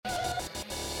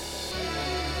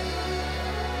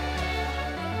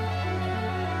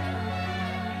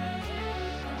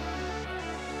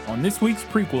On this week's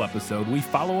prequel episode, we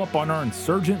follow up on our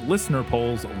Insurgent listener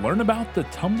polls, learn about the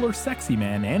Tumblr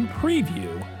Sexyman, and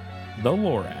preview the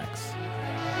Lorax.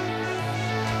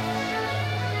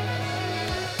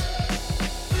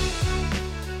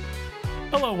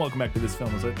 Hello and welcome back to This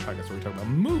Film Is It, podcast where we talk about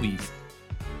movies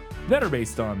that are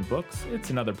based on books. It's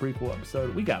another prequel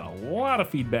episode. We got a lot of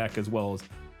feedback as well as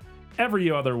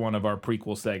every other one of our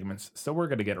prequel segments, so we're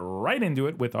going to get right into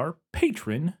it with our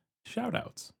Patron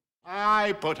Shoutouts.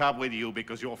 I put up with you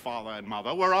because your father and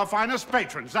mother were our finest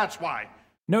patrons, that's why.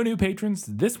 No new patrons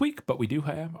this week, but we do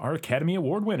have our Academy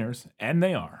Award winners, and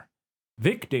they are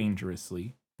Vic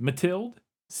Dangerously, Matilde,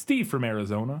 Steve from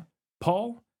Arizona,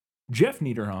 Paul, Jeff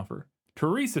Niederhofer,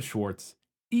 Teresa Schwartz,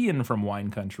 Ian from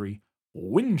Wine Country,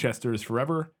 Winchester's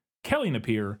Forever, Kelly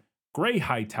Napier, Gray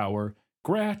Hightower,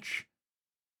 Gratch,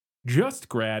 Just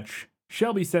Gratch,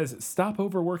 Shelby says stop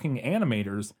overworking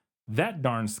animators, That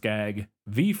Darn Skag,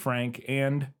 V. Frank,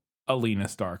 and Alina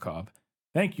Starkov.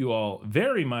 Thank you all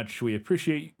very much. We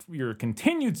appreciate your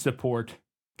continued support.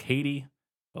 Katie,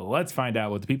 let's find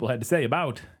out what the people had to say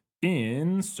about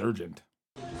Insurgent.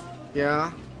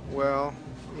 Yeah, well,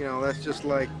 that's just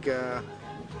like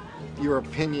your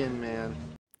opinion, man.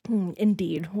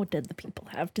 Indeed. What did the people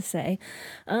have to say?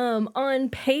 On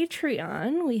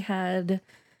Patreon, we had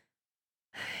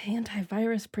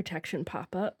antivirus protection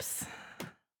pop-ups.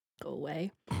 Go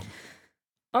away.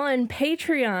 On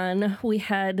Patreon, we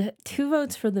had 2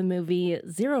 votes for the movie,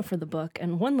 0 for the book,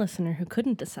 and 1 listener who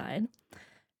couldn't decide.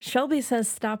 Shelby says,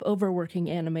 stop overworking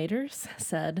animators,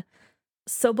 said,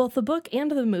 so both the book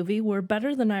and the movie were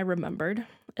better than I remembered.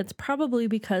 It's probably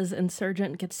because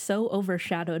Insurgent gets so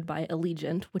overshadowed by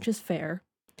Allegiant, which is fair.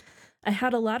 I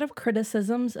had a lot of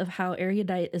criticisms of how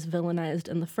Erudite is villainized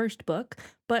in the first book,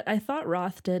 but I thought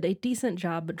Roth did a decent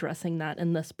job addressing that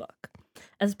in this book.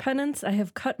 As penance, I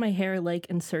have cut my hair like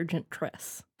Insurgent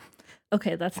Triss.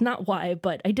 Okay, that's not why,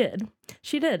 but I did.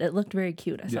 She did. It looked very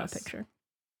cute. I saw a picture.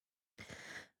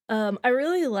 I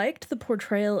really liked the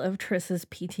portrayal of Triss's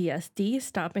PTSD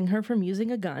stopping her from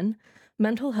using a gun.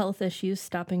 Mental health issues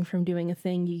stopping from doing a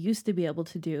thing you used to be able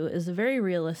to do is a very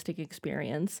realistic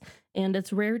experience, and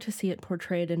it's rare to see it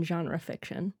portrayed in genre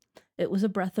fiction. It was a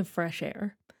breath of fresh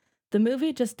air. The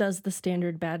movie just does the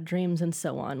standard bad dreams and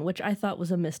so on, which I thought was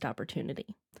a missed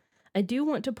opportunity. I do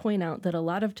want to point out that a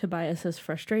lot of Tobias's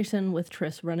frustration with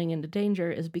Triss running into danger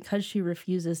is because she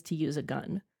refuses to use a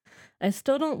gun. I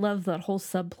still don't love that whole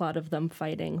subplot of them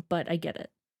fighting, but I get it.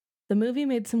 The movie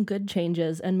made some good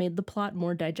changes and made the plot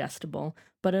more digestible,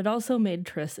 but it also made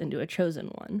Triss into a chosen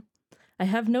one. I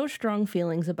have no strong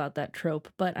feelings about that trope,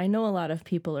 but I know a lot of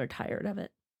people are tired of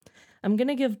it. I'm going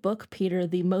to give Book Peter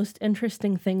the Most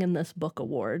Interesting Thing in This Book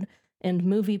award, and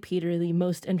Movie Peter the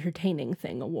Most Entertaining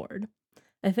Thing award.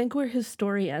 I think where his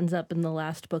story ends up in the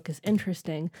last book is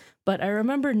interesting, but I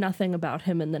remember nothing about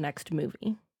him in the next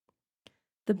movie.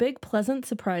 The big pleasant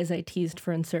surprise I teased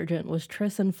for Insurgent was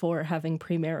Triss and Four having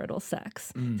premarital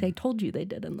sex. I told you they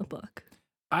did in the book.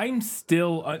 I'm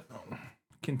still...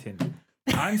 continue.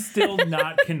 I'm still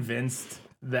not convinced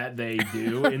that they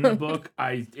do in the book.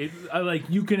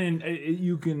 You can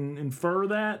infer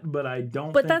that, but I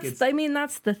don't. But that's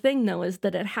the thing though, is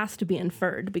that it has to be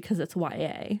inferred because it's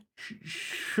YA.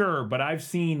 Sure, but I've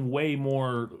seen way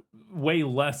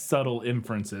less subtle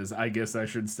inferences, I guess I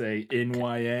should say, in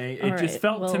YA. It just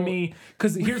felt to me,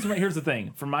 because here's the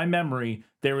thing. From my memory,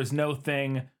 there was no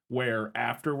thing where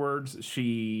afterwards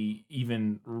she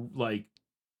even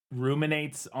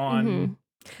ruminates on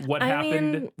what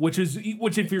happened, which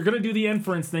if you're gonna do the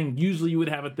inference thing, usually you would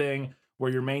have a thing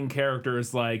where your main character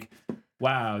is like,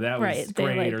 wow, that was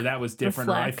great, or that was different,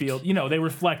 reflect. or I feel, they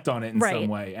reflect on it in some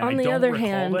way. And on the I don't other recall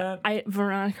hand, that.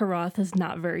 Veronica Roth is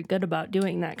not very good about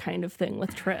doing that kind of thing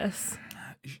with Triss.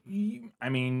 I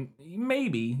mean,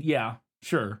 maybe, yeah,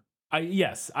 sure. I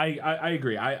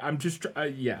agree. I'm just,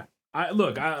 yeah.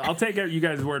 I'll take you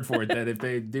guys' word for it that if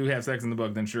they do have sex in the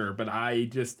book, then sure. But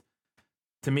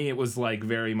to me, it was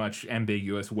very much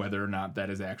ambiguous whether or not that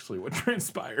is actually what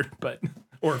transpired,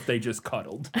 or if they just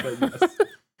cuddled. But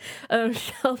yes.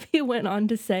 Shelby went on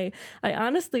to say, I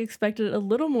honestly expected a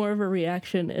little more of a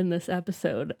reaction in this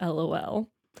episode, LOL.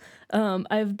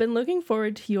 I've been looking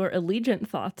forward to your Allegiant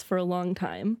thoughts for a long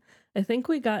time. I think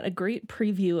we got a great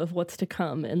preview of what's to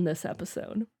come in this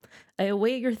episode. I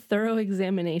await your thorough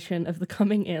examination of the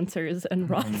coming answers and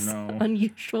Roth's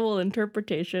unusual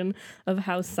interpretation of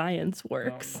how science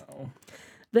works.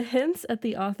 The hints at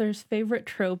the author's favorite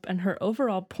trope and her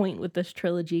overall point with this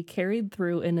trilogy carried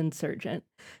through in Insurgent.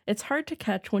 It's hard to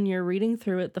catch when you're reading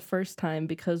through it the first time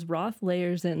because Roth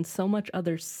layers in so much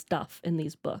other stuff in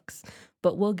these books.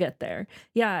 But we'll get there.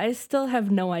 Yeah, I still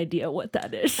have no idea what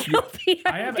that is, Shelby.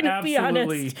 I have gonna be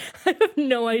honest. I have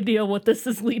no idea what this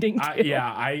is leading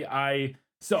to.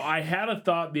 So I had a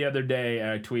thought the other day,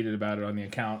 and I tweeted about it on the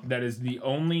account, that is the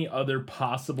only other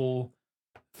possible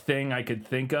thing I could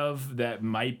think of that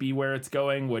might be where it's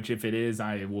going, which if it is,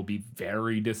 I will be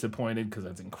very disappointed because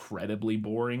that's incredibly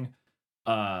boring.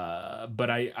 But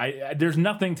I there's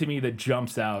nothing to me that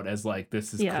jumps out as like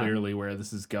this is clearly where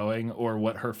this is going or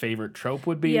what her favorite trope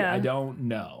would be. I don't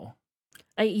know.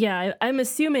 I'm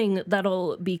assuming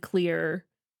that'll be clear,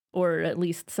 or at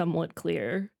least somewhat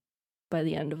clear, by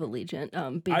the end of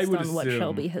Allegiant, based on what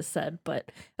Shelby has said. But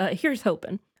here's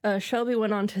hoping. Shelby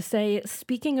went on to say,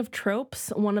 speaking of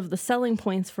tropes, one of the selling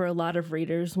points for a lot of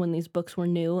readers when these books were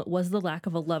new was the lack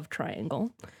of a love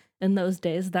triangle. In those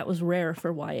days, that was rare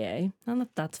for YA, and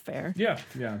that's fair. Yeah,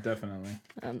 definitely.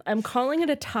 I'm calling it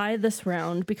a tie this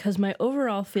round because my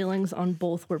overall feelings on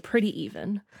both were pretty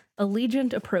even.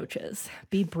 Allegiant approaches.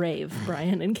 Be brave,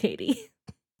 Brian and Katie.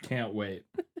 Can't wait.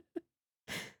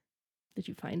 Did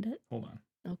you find it? Hold on.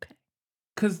 Okay.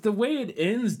 Because the way it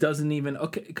ends doesn't even...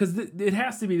 Okay, because it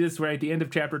has to be this way at the end of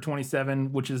chapter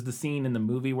 27, which is the scene in the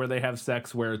movie where they have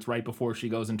sex, where it's right before she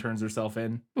goes and turns herself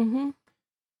in. Mm-hmm.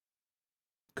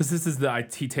 Because this is the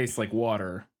he tastes like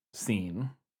water scene.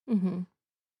 Mm-hmm.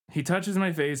 He touches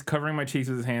my face, covering my cheeks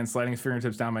with his hands, sliding his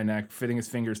fingertips down my neck, fitting his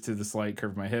fingers to the slight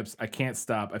curve of my hips. I can't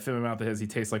stop. I fill my mouth with his. He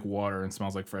tastes like water and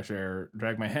smells like fresh air.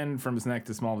 Drag my hand from his neck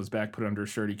to the small of his back, put it under his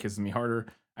shirt. He kisses me harder.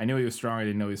 I knew he was strong. I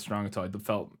didn't know he was strong until I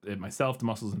felt it myself, the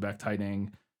muscles in the back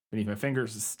tightening beneath my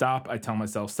fingers. Stop, I tell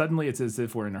myself. Suddenly, it's as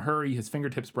if we're in a hurry. His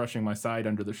fingertips brushing my side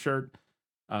under the shirt.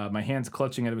 My hands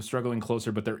clutching at him, struggling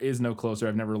closer, but there is no closer.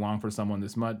 I've never longed for someone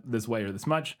this way or this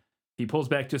much. He pulls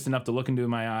back just enough to look into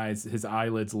my eyes, his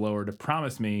eyelids lower, to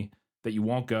promise me that you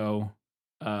won't go.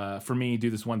 For me, do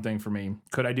this one thing for me.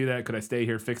 Could I do that? Could I stay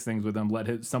here, fix things with him,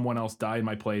 let someone else die in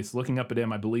my place? Looking up at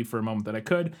him, I believe for a moment that I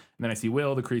could. And then I see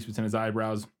Will, the crease between his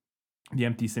eyebrows, the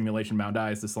empty simulation-bound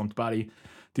eyes, the slumped body.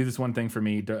 Do this one thing for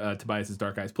me. Tobias's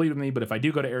dark eyes plead with me, but if I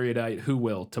do go to Erudite, who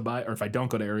will? Tobias, or if I don't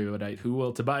go to Erudite, who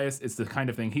will? Tobias. It's the kind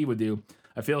of thing he would do.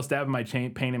 I feel a stab in my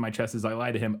pain in my chest as I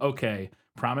lie to him. Okay,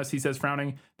 promise, he says,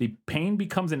 frowning. The pain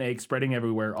becomes an ache, spreading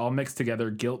everywhere, all mixed together,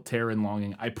 guilt, terror, and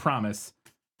longing. I promise.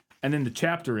 And then the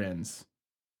chapter ends.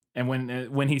 And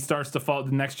when he starts to fall,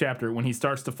 the next chapter, when he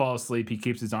starts to fall asleep, he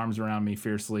keeps his arms around me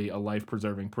fiercely, a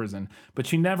life-preserving prison. But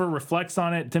she never reflects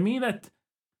on it. To me, that...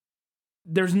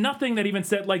 There's nothing that even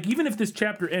said, like, even if this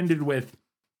chapter ended with,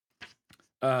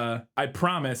 I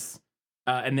promise,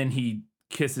 and then he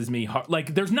kisses me hard,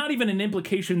 like, there's not even an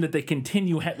implication that they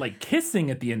continue,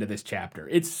 kissing at the end of this chapter.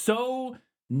 It's so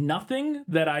nothing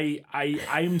that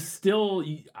I'm still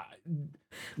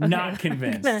not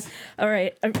convinced. All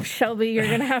right, Shelby, you're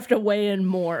going to have to weigh in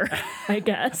more, I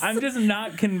guess. I'm just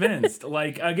not convinced.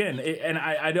 Like, again, and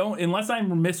I don't, unless I'm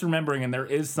misremembering and there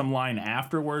is some line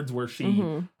afterwards where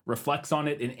she reflects on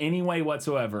it in any way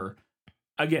whatsoever.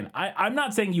 Again, I'm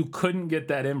not saying you couldn't get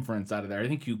that inference out of there. I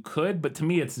think you could, but to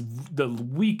me, it's the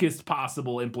weakest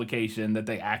possible implication that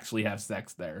they actually have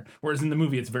sex there. Whereas in the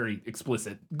movie, it's very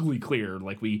explicitly clear.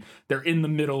 Like, they're in the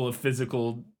middle of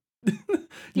physical...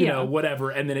 you know,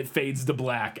 whatever, and then it fades to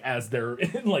black as they're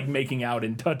like making out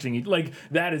and touching. Like,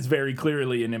 that is very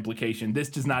clearly an implication. This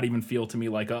does not even feel to me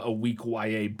like a weak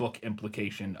YA book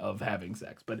implication of having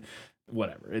sex, but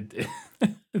whatever. It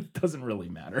doesn't really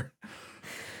matter.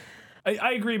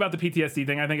 I agree about the PTSD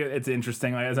thing. I think it's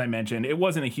interesting. Like, as I mentioned, it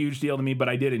wasn't a huge deal to me, but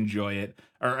I did enjoy it.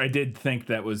 Or I did think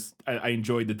I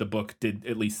enjoyed that the book did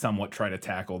at least somewhat try to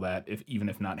tackle that, even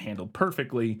if not handled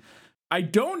perfectly. I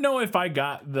don't know if I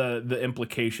got the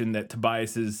implication that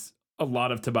a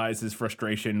lot of Tobias's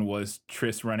frustration was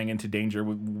Triss running into danger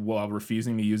while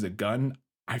refusing to use a gun.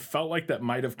 I felt like that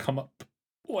might have come up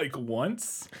like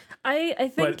once.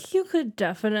 I think you could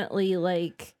definitely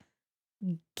like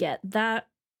get that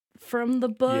from the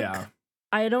book. Yeah.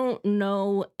 I don't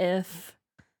know if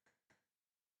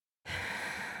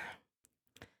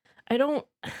I don't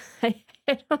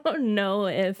know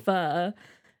if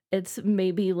it's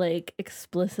maybe like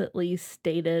explicitly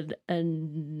stated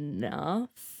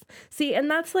enough. See,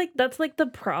 and that's like the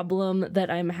problem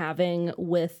that I'm having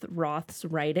with Roth's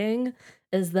writing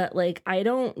is that like I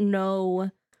don't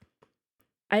know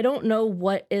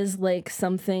what is like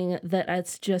something that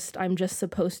I'm just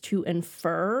supposed to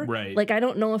infer. Right. Like I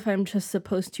don't know if I'm just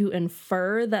supposed to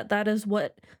infer that is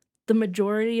what the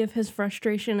majority of his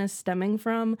frustration is stemming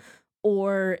from,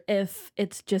 or if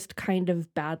it's just kind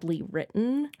of badly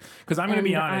written. Because I'm going to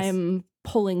be and honest. I'm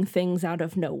pulling things out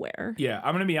of nowhere. Yeah,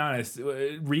 I'm going to be honest.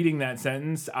 Reading that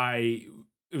sentence,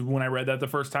 when I read that the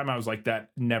first time, I was like,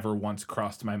 that never once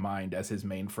crossed my mind as his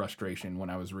main frustration when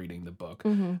I was reading the book.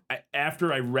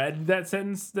 After I read that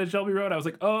sentence that Shelby wrote, I was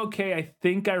like, oh, okay, I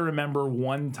think I remember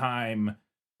one time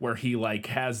where he like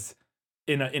has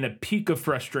in a peak of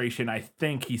frustration, I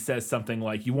think he says something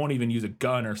like, you won't even use a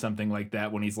gun or something like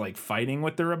that when he's like fighting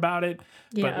with her about it.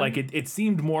 But like it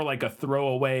seemed more like a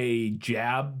throwaway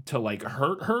jab to like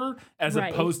hurt her as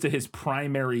opposed to his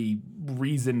primary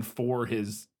reason for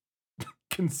his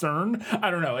concern. I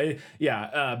don't know.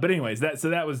 But anyways,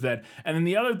 that was that. And then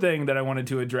the other thing that I wanted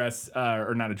to address,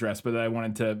 or not address, but that I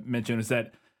wanted to mention is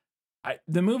that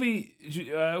the movie,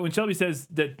 when Shelby says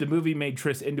that the movie made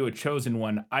Triss into a chosen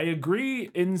one, I agree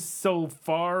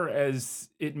insofar as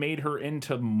it made her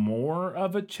into more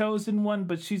of a chosen one,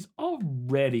 but she's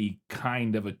already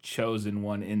kind of a chosen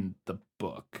one in the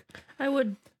book. I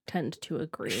would tend to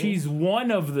agree. She's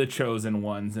one of the chosen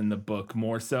ones in the book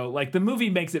more so. Like the movie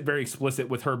makes it very explicit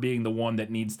with her being the one that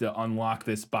needs to unlock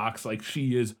this box. Like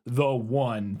she is the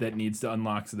one that needs to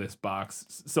unlock this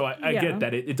box. So I get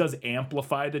that it does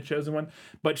amplify the chosen one,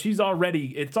 but it's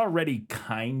already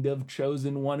kind of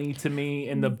chosen one-y to me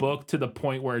in the book, to the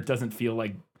point where it doesn't feel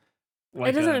like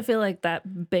it doesn't feel like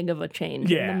that big of a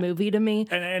change in the movie to me.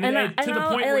 And to the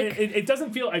point where it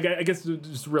doesn't feel, I guess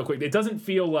just real quick, it doesn't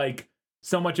feel like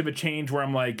so much of a change where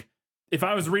I'm like, if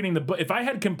I was reading the book, if I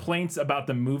had complaints about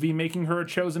the movie making her a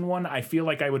chosen one, I feel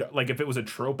like I would, like if it was a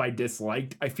trope I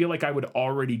disliked, I feel like I would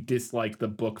already dislike the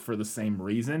book for the same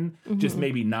reason, just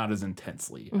maybe not as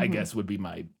intensely, I guess would be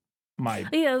my.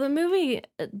 Yeah, the movie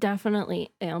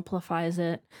definitely amplifies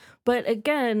it. But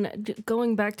again,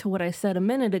 going back to what I said a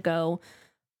minute ago,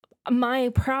 my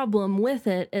problem with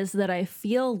it is that I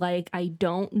feel like I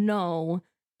don't know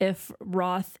if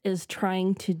Roth is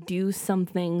trying to do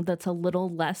something that's a little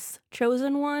less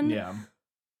chosen one. Yeah.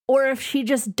 Or if she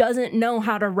just doesn't know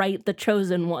how to write the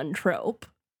chosen one trope.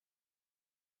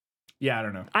 Yeah, I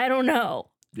don't know. I don't know.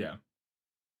 Yeah.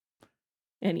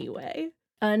 Anyway.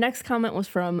 Next comment was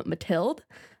from Matilde.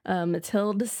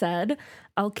 Matilde said,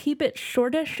 I'll keep it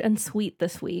shortish and sweet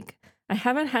this week. I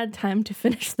haven't had time to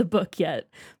finish the book yet,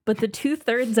 but the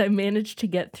 2/3 I managed to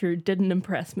get through didn't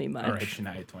impress me much. All right,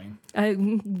 Shania Twain.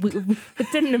 It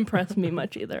didn't impress me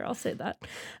much either, I'll say that.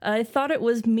 I thought it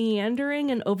was meandering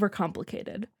and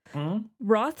overcomplicated.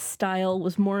 Roth's style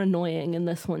was more annoying in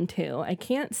this one too. I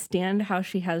can't stand how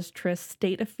she has Triss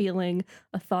state a feeling,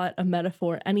 a thought, a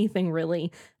metaphor, anything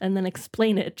really, and then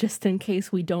explain it just in case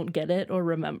we don't get it or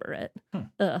remember it.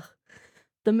 Ugh.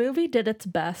 The movie did its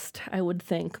best, I would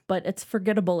think, but it's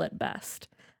forgettable at best.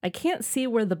 I can't see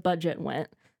where the budget went.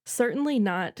 Certainly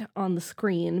not on the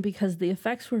screen because the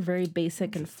effects were very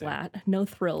basic and flat. No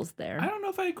thrills there. I don't know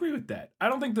if I agree with that. I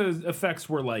don't think the effects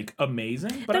were like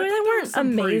amazing, but I mean, think they there were weren't some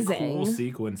amazing. pretty cool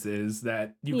sequences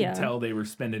that you could tell they were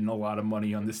spending a lot of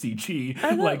money on the CG.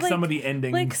 Like some of the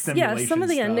ending simulations. Yeah, some of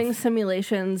the stuff. ending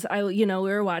simulations. We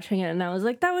were watching it and I was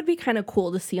like, that would be kind of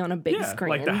cool to see on a big screen,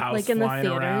 like the house like in the flying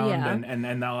theater, around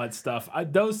and all that stuff.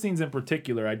 Those scenes in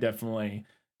particular, I definitely.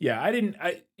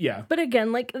 Yeah, But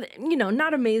again,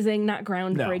 not amazing, not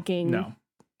groundbreaking. No.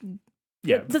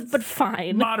 Yeah. But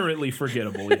fine. Moderately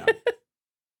forgettable, yeah.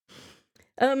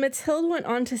 Matilde went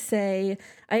on to say,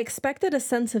 I expected a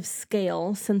sense of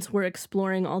scale since we're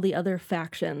exploring all the other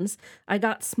factions. I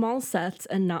got small sets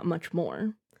and not much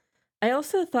more. I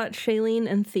also thought Shailene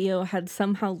and Theo had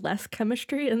somehow less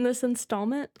chemistry in this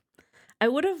installment. I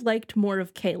would have liked more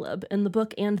of Caleb in the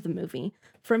book and the movie.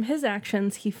 From his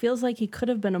actions, he feels like he could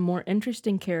have been a more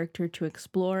interesting character to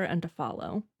explore and to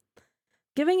follow.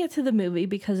 Giving it to the movie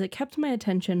because it kept my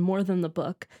attention more than the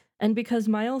book, and because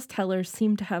Miles Teller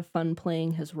seemed to have fun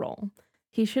playing his role.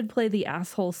 He should play the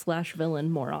asshole/villain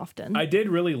more often. I did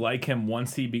really like him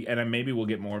once and maybe we'll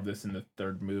get more of this in the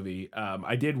third movie.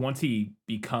 Once he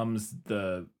becomes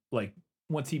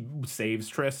once he saves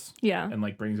Triss,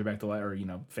 and brings her back to life, or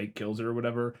fake kills her or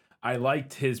whatever. I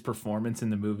liked his performance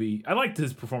in the movie. I liked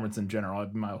his performance in general.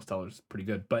 Miles Teller's pretty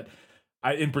good, but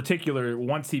in particular,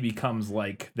 once he becomes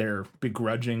their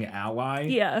begrudging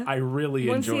ally, I really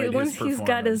enjoyed his performance. Once he's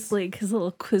got his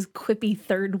his quippy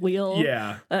third wheel,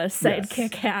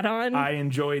 sidekick hat on. I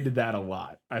enjoyed that a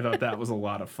lot. I thought that was a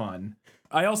lot of fun.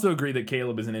 I also agree that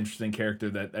Caleb is an interesting character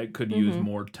that could use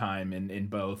more time in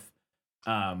both.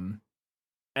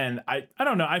 And I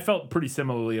don't know. I felt pretty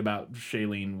similarly about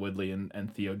Shailene Woodley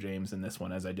and Theo James in this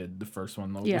one as I did the first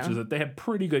one, which is that they have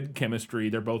pretty good chemistry.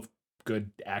 They're both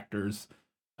good actors.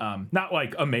 Not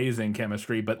amazing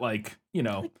chemistry, but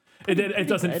It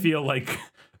doesn't good. feel like,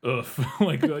 ugh,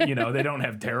 like, you know, they don't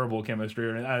have terrible chemistry.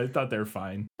 Or I thought they're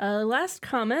fine. Last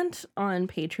comment on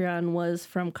Patreon was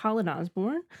from Colin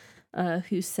Osborne,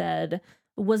 who said,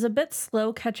 was a bit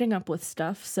slow catching up with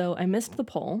stuff, so I missed the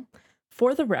poll.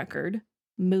 For the record,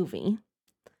 movie.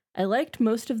 I liked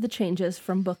most of the changes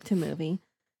from book to movie.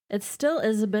 It still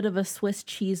is a bit of a Swiss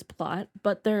cheese plot,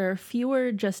 but there are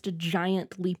fewer just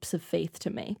giant leaps of faith to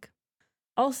make.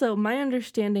 Also, my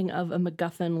understanding of a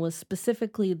MacGuffin was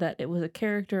specifically that it was a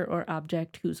character or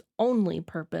object whose only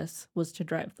purpose was to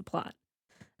drive the plot.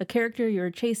 A character you're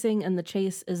chasing and the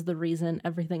chase is the reason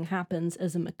everything happens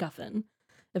is a MacGuffin.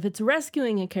 If it's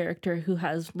rescuing a character who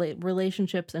has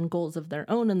relationships and goals of their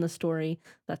own in the story,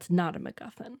 that's not a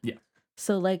MacGuffin. Yeah.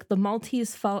 So like the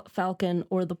Maltese Falcon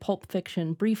or the Pulp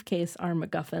Fiction briefcase are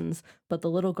MacGuffins, but the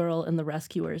little girl in The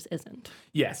Rescuers isn't.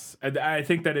 Yes. I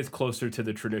think that is closer to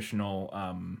the traditional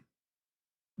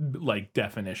like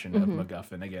definition of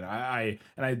MacGuffin. Again, I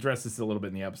addressed this a little bit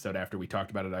in the episode after we talked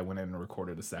about it. I went in and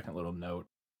recorded a second little note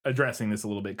addressing this a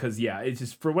little bit because it's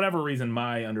just for whatever reason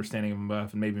my understanding of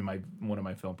MacGuffin, maybe one of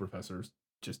my film professors,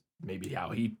 just maybe how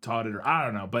he taught it, or I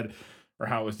don't know, or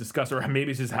how it was discussed, or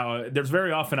maybe it's just how there's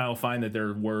very often I'll find that there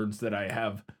are words that I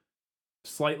have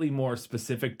slightly more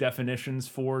specific definitions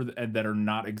for and that are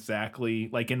not exactly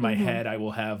like in my head. I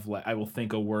will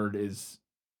think a word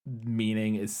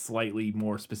meaning is slightly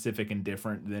more specific and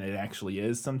different than it actually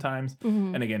is sometimes.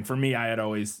 And again, for me, I had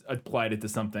always applied it to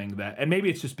something that, and maybe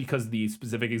it's just because the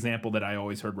specific example that I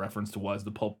always heard reference to was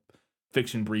the Pulp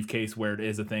Fiction briefcase, where it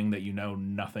is a thing that you know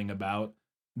nothing about.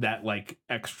 That like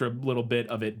extra little bit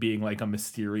of it being like a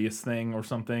mysterious thing or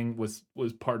something was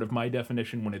part of my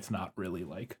definition when it's not really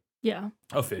like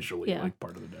officially like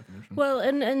part of the definition. Well,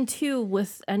 and too,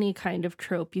 with any kind of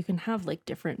trope, you can have like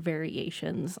different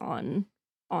variations on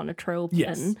a trope.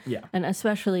 Yes. And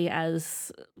especially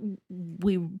as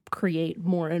we create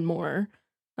more and more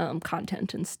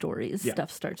content and stories,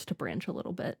 stuff starts to branch a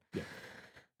little bit.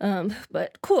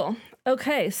 But cool.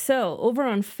 Okay, so over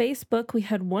on Facebook, we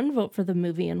had one vote for the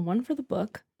movie and one for the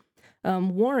book.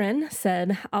 Warren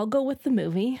said, I'll go with the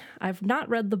movie. I've not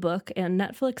read the book, and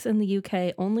Netflix in the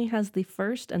UK only has the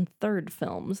first and third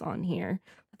films on here.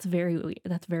 That's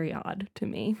very odd to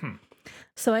me.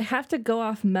 So I have to go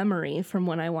off memory from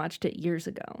when I watched it years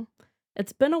ago.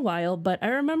 It's been a while, but I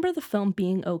remember the film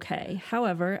being okay.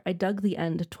 However, I dug the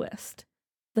end twist.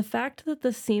 The fact that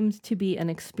this seemed to be an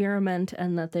experiment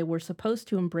and that they were supposed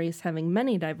to embrace having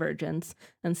many divergents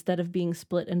instead of being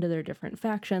split into their different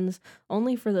factions,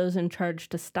 only for those in charge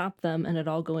to stop them and it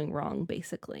all going wrong,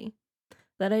 basically.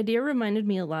 That idea reminded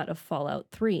me a lot of Fallout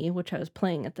 3, which I was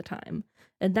playing at the time.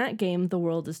 In that game, the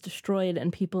world is destroyed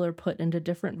and people are put into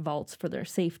different vaults for their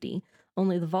safety,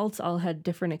 only the vaults all had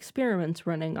different experiments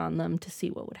running on them to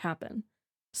see what would happen.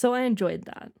 So I enjoyed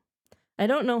that. I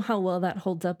don't know how well that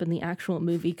holds up in the actual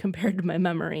movie compared to my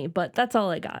memory, but that's all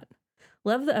I got.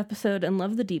 Love the episode and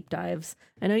love the deep dives.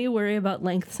 I know you worry about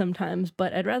length sometimes,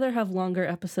 but I'd rather have longer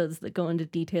episodes that go into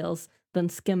details than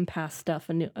skim past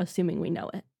stuff assuming we know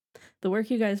it. The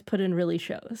work you guys put in really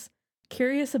shows.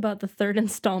 Curious about the third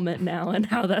installment now and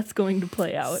how that's going to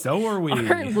play out. So are we.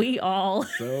 Aren't we all?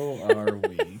 So are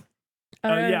we.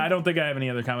 I don't think I have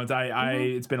any other comments.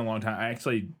 It's been a long time.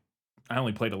 I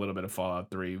only played a little bit of Fallout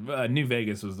 3. New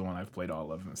Vegas was the one I've played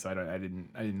all of, so I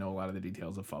didn't know a lot of the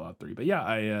details of Fallout 3. But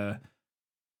yeah,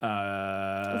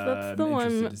 that's the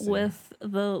one with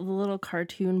the little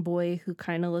cartoon boy who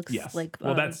kind of looks like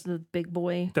that's the big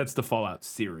boy. That's the Fallout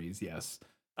series, yes.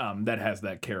 That has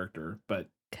that character, but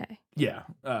okay. Yeah,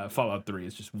 Fallout 3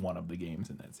 is just one of the games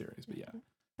in that series, but yeah.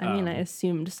 I mean, I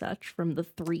assumed such from the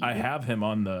 3. I have him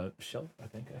on the shelf, I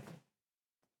think.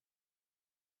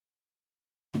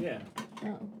 Yeah.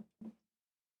 Oh.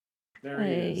 There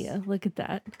he is. Yeah, look at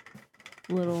that.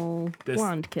 Little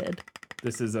blonde kid.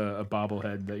 This is a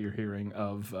bobblehead that you're hearing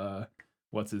of,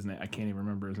 what's his name? I can't even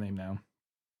remember his name now.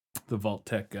 The Vault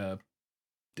Tech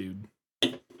dude.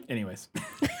 Anyways.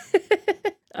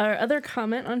 Our other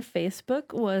comment on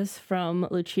Facebook was from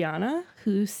Luciana,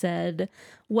 who said,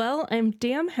 well, I'm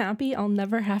damn happy I'll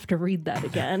never have to read that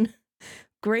again.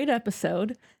 Great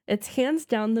episode. It's hands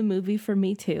down the movie for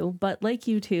me too, but like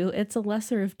you two, it's a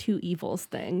lesser of two evils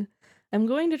thing. I'm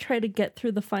going to try to get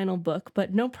through the final book,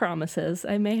 but no promises.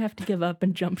 I may have to give up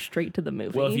and jump straight to the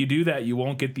movie. Well, if you do that, you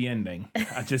won't get the ending.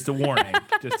 Just a warning.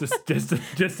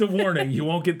 just a warning. You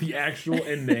won't get the actual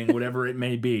ending, whatever it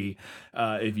may be,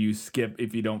 if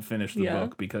you don't finish the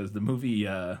book, because the movie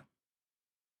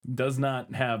does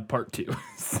not have part 2,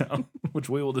 so which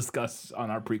we will discuss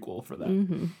on our prequel for that.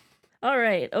 Mm-hmm. All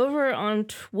right, over on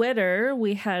Twitter,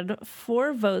 we had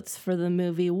 4 votes for the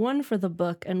movie, 1 for the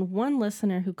book, and 1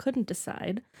 listener who couldn't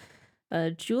decide.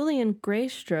 Julian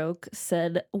Graystroke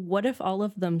said, "What if all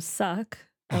of them suck?"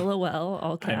 LOL,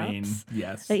 all caps. I mean,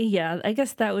 yes. Yeah, I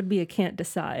guess that would be a can't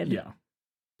decide. Yeah.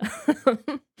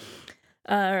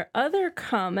 Our other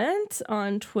comment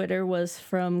on Twitter was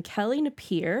from Kelly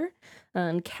Napier,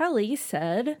 and Kelly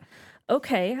said,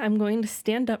 "Okay, I'm going to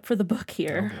stand up for the book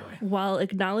here while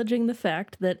acknowledging the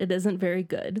fact that it isn't very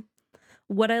good.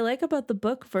 What I like about the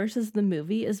book versus the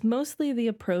movie is mostly the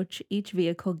approach each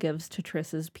vehicle gives to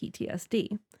Triss's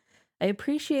PTSD. I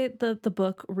appreciate that the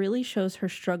book really shows her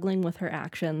struggling with her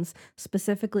actions,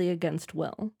 specifically against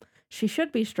Will. She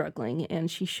should be struggling, and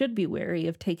she should be wary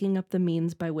of taking up the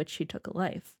means by which she took a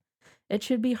life. It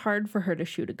should be hard for her to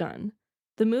shoot a gun.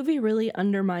 The movie really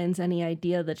undermines any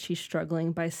idea that she's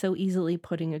struggling by so easily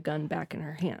putting a gun back in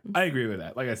her hands." I agree with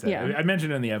that. Like I said, Yeah. I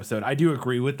mentioned in the episode, I do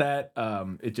agree with that.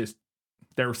 It just,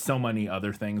 there were so many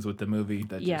other things with the movie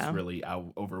that just really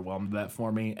overwhelmed that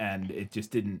for me, and it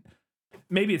just didn't.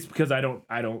 Maybe it's because I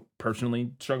don't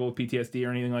personally struggle with PTSD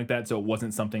or anything like that, so it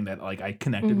wasn't something that like I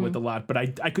connected with a lot. But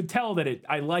I could tell that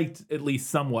I liked at least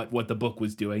somewhat what the book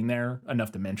was doing there,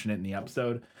 enough to mention it in the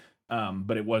episode.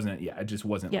 But it wasn't. Yeah, it just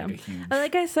wasn't like a huge.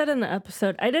 Like I said in the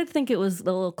episode, I did think it was a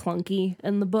little clunky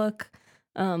in the book,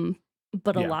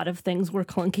 but a lot of things were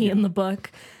clunky in the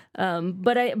book.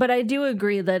 But I do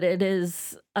agree that it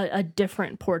is a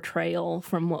different portrayal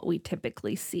from what we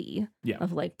typically see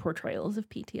of like portrayals of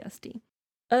PTSD.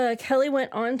 Kelly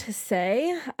went on to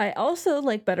say, "I also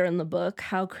like better in the book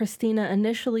how Christina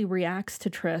initially reacts to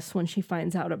Triss when she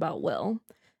finds out about Will.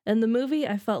 In the movie,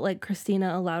 I felt like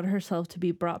Christina allowed herself to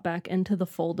be brought back into the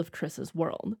fold of Triss's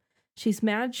world. She's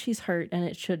mad, she's hurt, and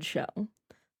it should show.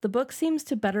 The book seems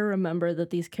to better remember that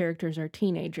these characters are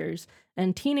teenagers,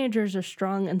 and teenagers are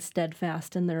strong and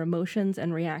steadfast in their emotions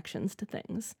and reactions to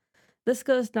things. This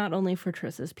goes not only for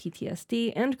Triss's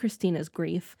PTSD and Christina's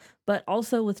grief, but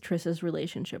also with Triss's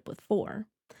relationship with Four.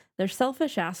 They're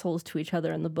selfish assholes to each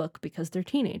other in the book because they're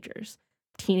teenagers.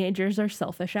 Teenagers are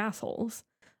selfish assholes.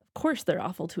 Of course they're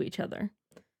awful to each other.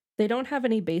 They don't have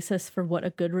any basis for what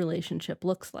a good relationship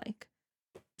looks like.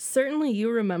 Certainly you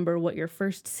remember what your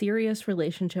first serious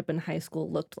relationship in high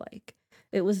school looked like.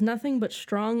 It was nothing but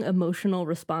strong emotional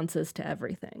responses to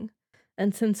everything.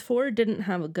 And since Four didn't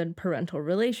have a good parental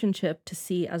relationship to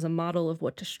see as a model of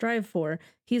what to strive for,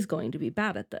 he's going to be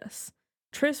bad at this.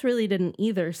 Triss really didn't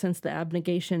either, since the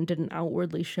abnegation didn't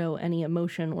outwardly show any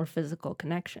emotion or physical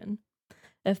connection.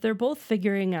 If they're both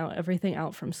figuring out everything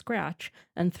out from scratch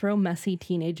and throw messy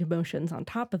teenage emotions on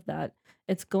top of that,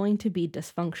 it's going to be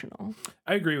dysfunctional."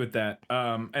 I agree with that.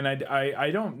 And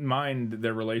I don't mind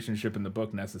their relationship in the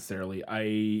book necessarily.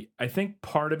 I think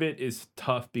part of it is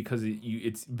tough because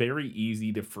it's very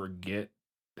easy to forget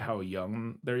how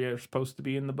young they're supposed to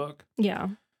be in the book. Yeah.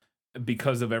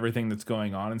 Because of everything that's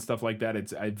going on and stuff like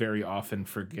that. I very often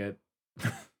forget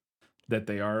that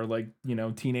they are like,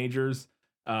 teenagers.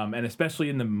 And especially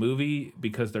in the movie,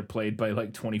 because they're played by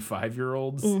like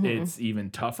 25-year-olds, it's even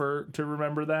tougher to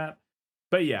remember that.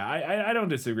 But yeah, I don't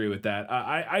disagree with that.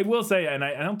 I will say, and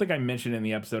I don't think I mentioned in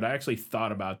the episode, I actually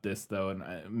thought about this though, and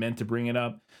I meant to bring it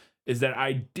up, is that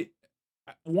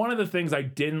one of the things I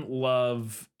didn't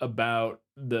love about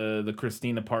the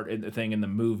Christina thing in the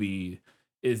movie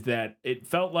is that it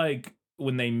felt like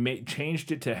when they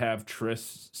changed it to have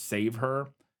Triss save her,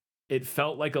 it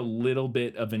felt like a little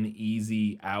bit of an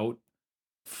easy out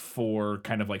for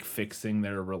kind of like fixing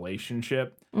their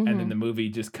relationship. And then the movie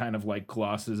just kind of like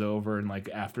glosses over, and like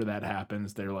after that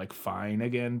happens, they're like fine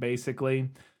again, basically.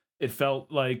 It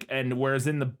felt like, and whereas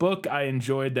in the book, I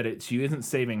enjoyed that she isn't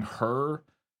saving her,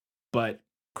 but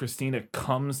Christina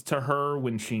comes to her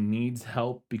when she needs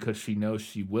help because she knows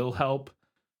she will help.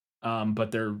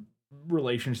 But their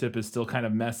relationship is still kind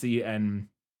of messy, and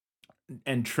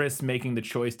Triss making the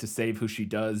choice to save who she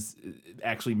does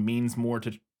actually means more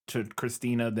to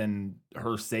Christina than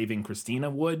her saving Christina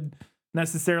would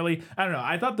necessarily. I don't know.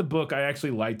 I thought the book, I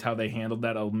actually liked how they handled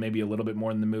that maybe a little bit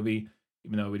more than the movie,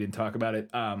 even though we didn't talk about it.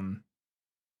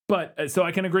 But so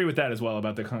I can agree with that as well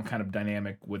about the kind of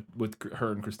dynamic with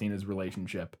her and Christina's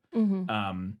relationship.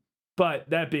 But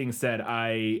that being said,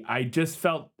 I just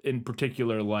felt in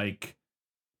particular like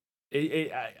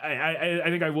I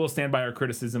think I will stand by our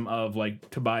criticism of like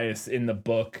Tobias in the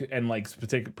book and like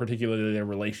particularly their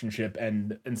relationship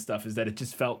and stuff, is that it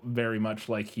just felt very much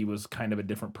like he was kind of a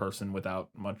different person without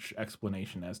much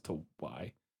explanation as to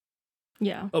why.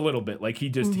 Yeah. A little bit like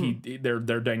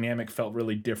their dynamic felt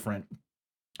really different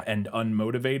and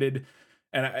unmotivated.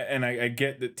 And I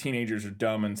get that teenagers are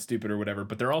dumb and stupid or whatever,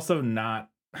 but they're also not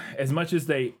as much as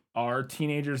they are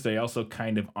teenagers, they also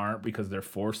kind of aren't because they're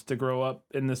forced to grow up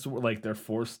in this, like they're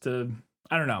forced to,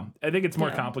 I don't know. I think it's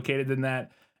more complicated than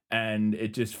that. And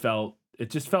it just felt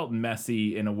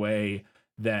messy in a way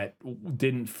that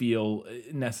didn't feel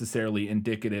necessarily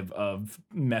indicative of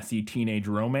messy teenage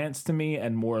romance to me,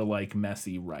 and more like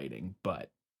messy writing.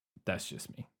 But that's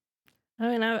just me. I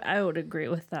mean, I would agree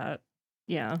with that.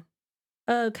 Yeah.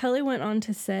 Kelly went on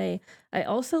to say, I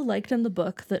also liked in the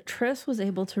book that Triss was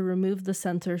able to remove the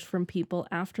sensors from people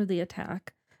after the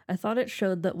attack. I thought it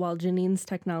showed that while Janine's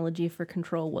technology for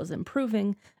control was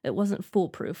improving, it wasn't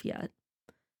foolproof yet.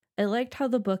 I liked how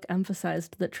the book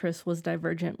emphasized that Triss was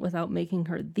divergent without making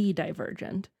her the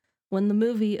divergent, when the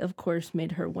movie, of course,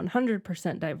 made her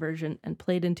 100% divergent and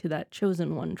played into that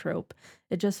chosen one trope.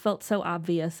 It just felt so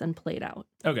obvious and played out.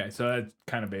 Okay, so that's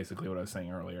kind of basically what I was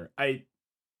saying earlier. I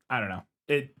don't know.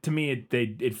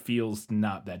 It feels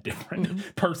not that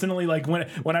different. Personally, like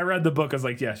when I read the book, I was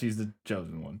like, yeah, she's the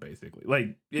chosen one, basically.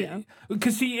 Like,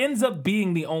 because she ends up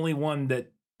being the only one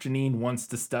that Janine wants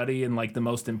to study and like the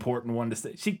most important one to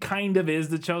study. She kind of is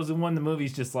the chosen one. The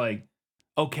movie's just like,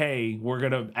 okay, we're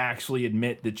gonna actually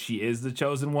admit that she is the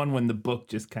chosen one, when the book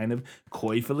just kind of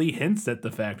coyfully hints at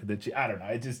the fact that I don't know.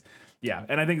 It just,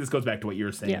 and I think this goes back to what you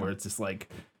were saying, where it's just like,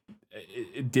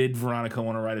 did Veronica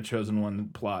want to write a chosen one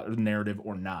plot or narrative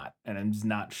or not? And I'm just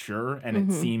not sure. And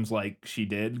it seems like she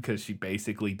did, because she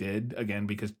basically did, again,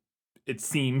 because it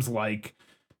seems like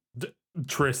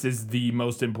Triss is the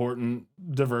most important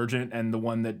divergent and the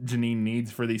one that Janine needs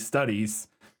for these studies,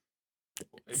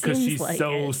 because she's like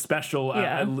so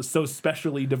special, so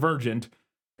specially divergent.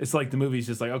 It's like the movie's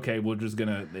just like, okay, we're just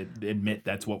gonna admit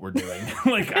that's what we're doing.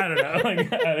 Like, I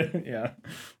don't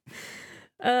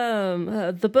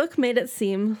know. The book made it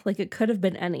seem like it could have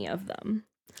been any of them.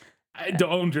 I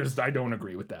don't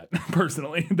agree with that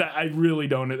personally. That I really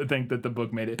don't think that the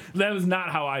book made it. That was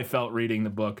not how I felt reading the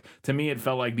book. To me, it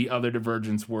felt like the other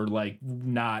divergents were like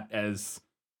not as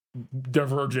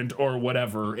divergent or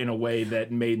whatever in a way that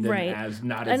made them as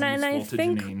not as useful to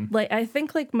Janine. I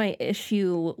think my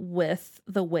issue with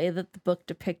the way that the book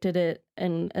depicted it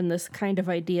and this kind of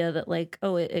idea that like,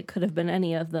 oh, it could have been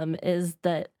any of them, is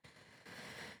that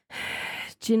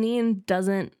Janine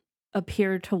doesn't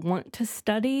appear to want to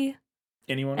study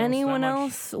anyone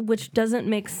else, which doesn't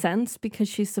make sense, because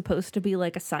she's supposed to be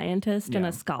like a scientist and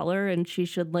a scholar, and she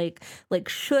should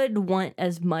should want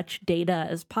as much data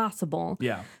as possible.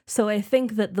 Yeah. So I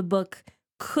think that the book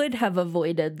could have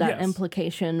avoided that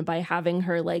implication by having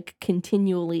her like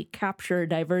continually capture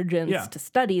divergence to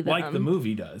study them, like the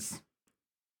movie does.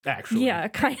 Actually. Yeah,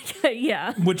 kind of,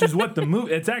 yeah. Which is what the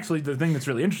movie, it's actually the thing that's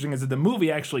really interesting, is that the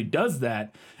movie actually does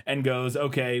that and goes,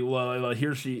 okay, well,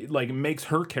 here she, like, makes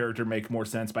her character make more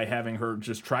sense by having her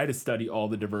just try to study all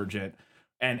the divergent.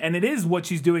 And it is what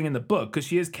she's doing in the book, because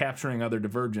she is capturing other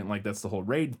divergent, like, that's the whole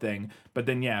raid thing. But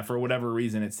then, for whatever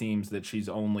reason, it seems that she's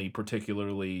only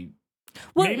particularly...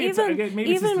 Well,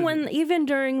 even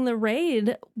during the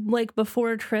raid, like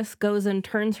before Triss goes and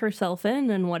turns herself in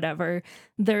and whatever,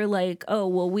 they're like, "Oh,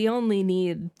 well, we only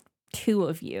need 2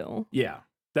 of you." Yeah,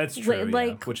 that's true.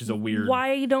 Like, which is a weird.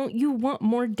 Why don't you want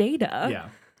more data?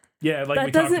 Yeah, like that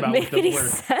we talked about make any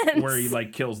sense. Where he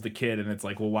like kills the kid, and it's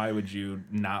like, well, why would you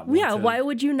not? Why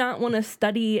would you not want to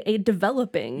study a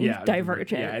developing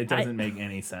divergent? Yeah, it doesn't make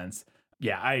any sense.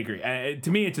 Yeah, I agree.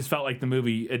 To me, it just felt like the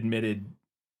movie admitted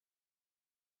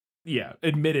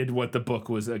what the book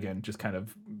was, again, just kind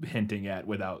of hinting at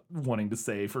without wanting to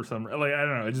say for some, like, I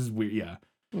don't know, it's just weird.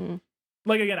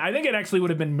 Like, again, I think it actually would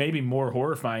have been maybe more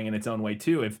horrifying in its own way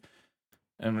too, if,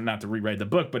 and not to rewrite the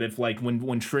book, but if like when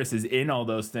Triss is in all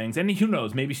those things, and who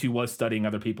knows, maybe she was studying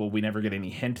other people, we never get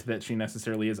any hint that she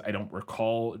necessarily is. I don't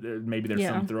recall. Maybe there's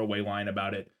some throwaway line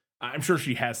about it. I'm sure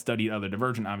she has studied other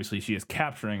divergent. Obviously she is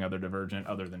capturing other divergent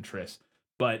other than Triss,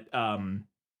 but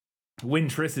when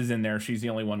Triss is in there, she's the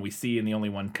only one we see, and the only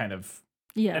one kind of,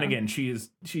 and again,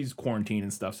 she's quarantined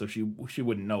and stuff, so she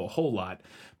wouldn't know a whole lot.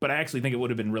 But I actually think it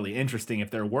would have been really interesting if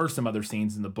there were some other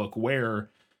scenes in the book where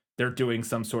they're doing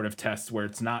some sort of tests where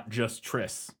it's not just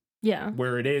Triss,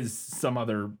 where it is some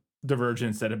other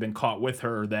divergents that have been caught with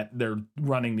her that they're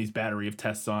running these battery of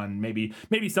tests on. Maybe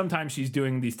sometimes she's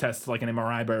doing these tests like an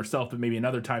MRI by herself, but maybe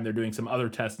another time they're doing some other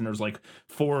tests and there's like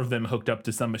 4 of them hooked up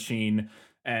to some machine.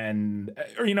 And,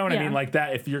 or you know what I mean? Like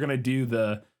that, if you're going to do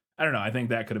the, I don't know, I think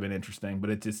that could have been interesting, but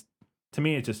it just, to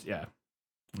me, it just,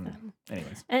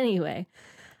 Anyway,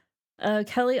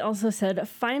 Kelly also said,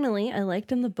 finally, I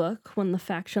liked in the book when the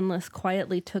factionless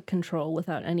quietly took control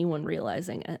without anyone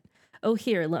realizing it. Oh,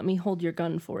 here, let me hold your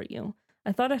gun for you.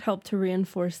 I thought it helped to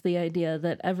reinforce the idea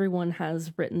that everyone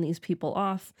has written these people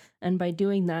off, and by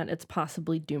doing that, it's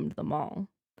possibly doomed them all.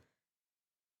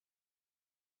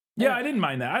 Yeah, I didn't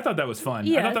mind that. I thought that was fun.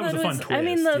 Yeah, I thought that was a fun twist. I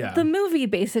mean, the movie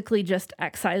basically just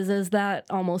excises that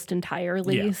almost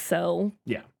entirely, so...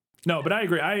 Yeah. No, but I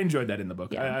agree. I enjoyed that in the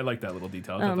book. Yeah. I like that little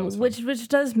detail. I thought that was fun. Which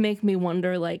does make me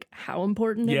wonder, like, how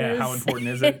important it is. Yeah, how important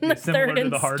is it? The Similar to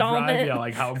the hard drive. installment. Yeah,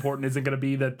 like how important is it going to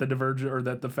be that the Divergent or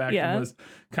that the faction was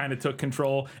kind of took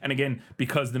control? And again,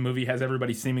 because the movie has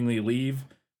everybody seemingly leave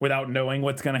without knowing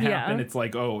what's going to happen, it's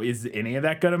like, oh, is any of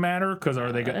that going to matter? Because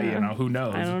are they going to, who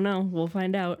knows? I don't know. We'll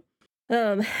find out.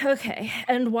 Okay.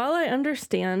 And while I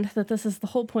understand that this is the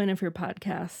whole point of your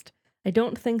podcast, I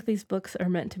don't think these books are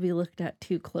meant to be looked at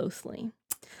too closely.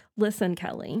 Listen,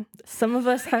 Kelly, some of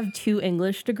us have 2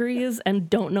 English degrees and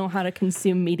don't know how to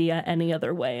consume media any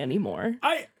other way anymore.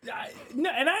 No,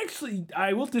 and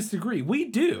I will disagree. We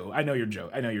do. I know you're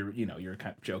joking. I know you're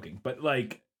kind of joking, but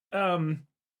like, and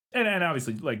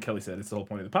obviously, like Kelly said, it's the whole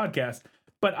point of the podcast.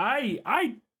 But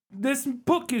this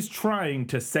book is trying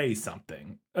to say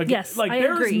something. Again, yes, like I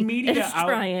agree.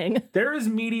 Trying. There is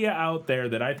media out there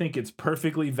that I think it's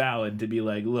perfectly valid to be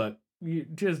like, look,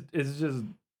 it's just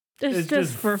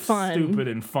for fun, stupid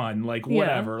and fun, like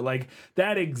whatever. Like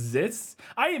that exists.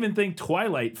 I even think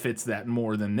Twilight fits that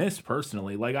more than this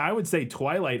personally. Like I would say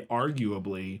Twilight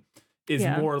arguably is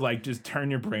more like just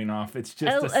turn your brain off. It's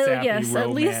just a sappy romance. At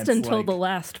least until the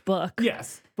last book.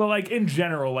 Yes, but like in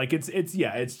general, like it's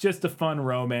just a fun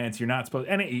romance. You're not supposed,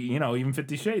 and even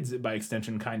 50 Shades by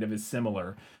extension kind of is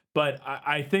similar. But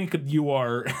I think you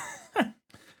are.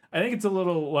 I think it's a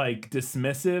little like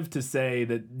dismissive to say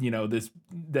that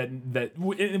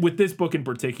with this book in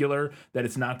particular that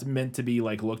it's not meant to be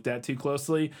like looked at too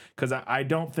closely, because I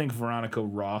don't think Veronica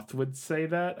Roth would say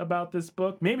that about this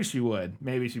book. Maybe she would.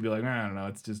 Maybe she'd be like, I don't know,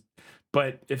 it's just.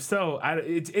 But if so,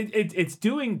 it's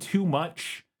doing too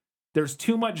much. There's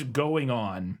too much going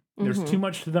on. There's too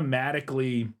much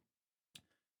thematically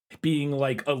being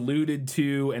like alluded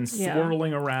to and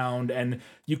swirling around, and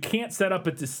you can't set up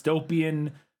a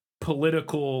dystopian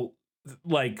political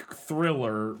like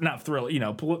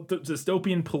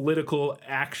dystopian political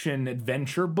action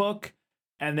adventure book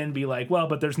and then be like, well,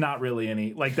 but there's not really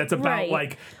any, like that's about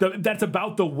like that's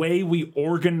about the way we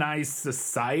organize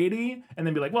society, and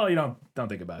then be like, well, you don't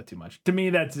think about it too much. To me,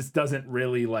 that just doesn't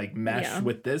really like mesh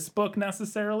with this book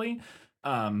necessarily.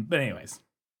 But anyways.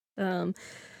 So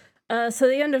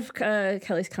the end of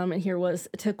Kelly's comment here was,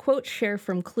 to quote Cher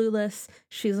from Clueless,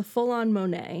 she's a full-on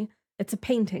Monet. It's a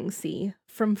painting, see.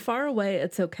 From far away,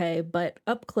 it's okay, but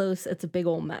up close, it's a big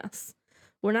old mess.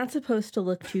 We're not supposed to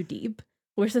look too deep.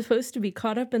 We're supposed to be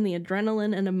caught up in the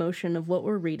adrenaline and emotion of what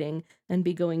we're reading and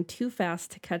be going too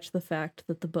fast to catch the fact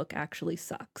that the book actually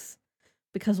sucks.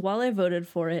 Because while I voted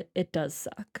for it, it does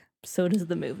suck. So does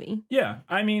the movie. Yeah,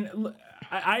 I mean,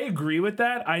 I agree with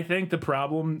that. I think the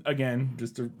problem, again,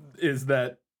 is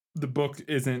that the book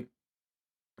isn't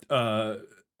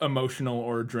emotional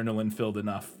or adrenaline filled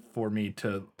enough for me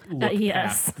to look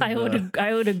past I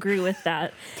would agree with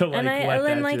that.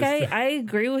 I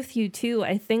agree with you too.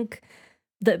 I think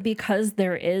that because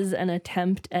there is an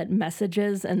attempt at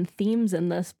messages and themes in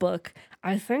this book,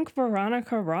 I think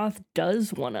Veronica Roth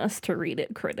does want us to read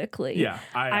it critically. Yeah,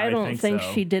 I don't think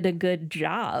she did a good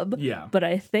job. Yeah, but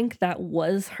I think that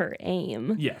was her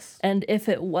aim. Yes, and if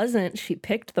it wasn't, she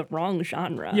picked the wrong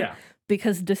genre. Yeah.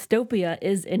 Because dystopia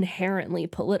is inherently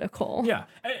political. Yeah,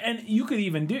 and you could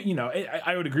even do,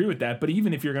 I would agree with that. But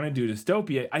even if you're going to do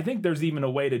dystopia, I think there's even a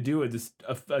way to do a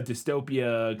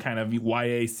dystopia kind of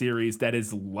YA series that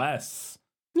is less,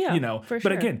 for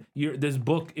But again, this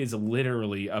book is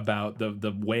literally about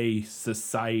the way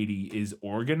society is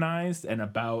organized and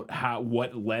about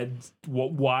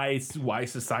why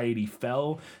society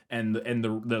fell and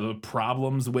the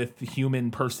problems with human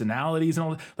personalities and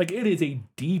all. Like it is a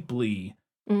deeply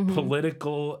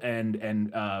political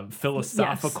and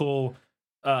philosophical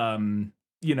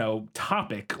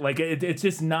topic. Like it's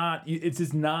just not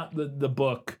the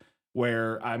book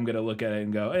where I'm gonna look at it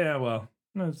and go, yeah, well,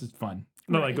 no, it's just fun.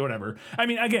 No, like whatever. I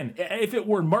mean, again, if it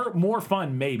were more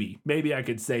fun, maybe I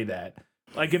could say that.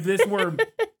 Like if this were,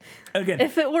 again,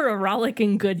 if it were a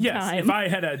rollicking good time. If I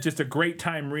had just a great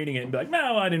time reading it and be like,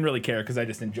 no, I didn't really care because I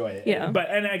just enjoyed it. Yeah. But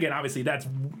and again, obviously that's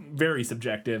very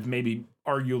subjective, maybe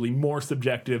arguably more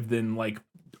subjective than like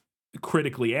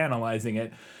critically analyzing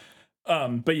it.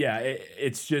 But yeah,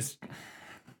 it's just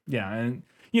and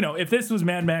if this was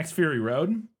Mad Max Fury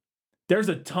Road. There's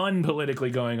a ton politically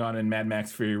going on in Mad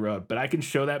Max Fury Road, but I can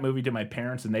show that movie to my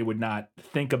parents and they would not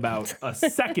think about a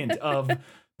second of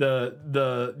like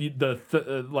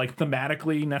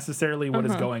thematically necessarily what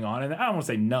is going on, and I don't want to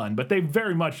say none, but they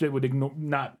would ignore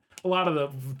not a lot of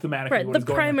the thematically Right, what the is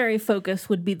going primary focus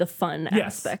would be the fun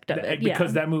aspect of it,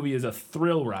 because that movie is a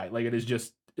thrill ride. Like, it is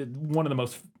just one of the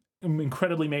most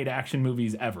incredibly made action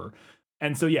movies ever.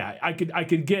 And so yeah, I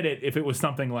could get it if it was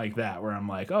something like that where I'm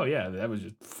like, oh yeah, that was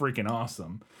just freaking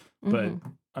awesome. But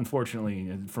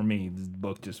unfortunately for me, this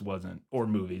book just wasn't, or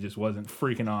movie just wasn't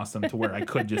freaking awesome to where I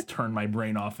could just turn my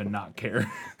brain off and not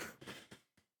care.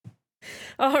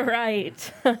 All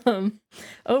right.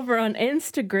 Over on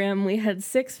Instagram, we had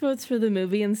 6 votes for the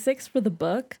movie and 6 for the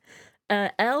book.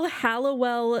 L.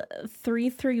 Hallowell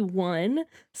 331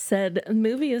 said,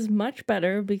 movie is much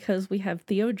better because we have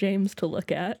Theo James to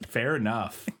look at. Fair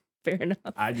enough. Fair enough.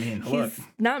 I mean, look. He's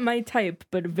not my type,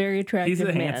 but a very attractive man.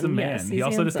 He's a handsome man. Yes, he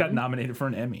also handsome. just got nominated for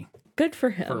an Emmy. Good for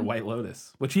him. For White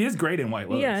Lotus, which he is great in White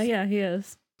Lotus. Yeah, he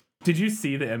is. Did you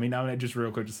see the Emmy nomination? Just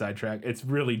real quick to sidetrack. It's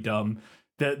really dumb.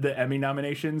 The Emmy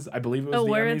nominations, I believe it was the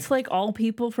where Emmys. it's like all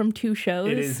people from 2 shows.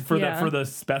 It is for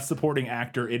the best supporting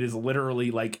actor. It is literally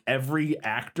like every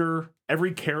character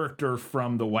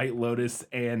from the White Lotus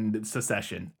and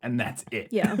Secession, and that's it.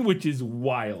 Yeah, which is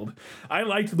wild. I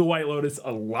liked the White Lotus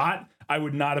a lot. I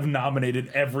would not have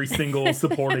nominated every single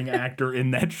supporting actor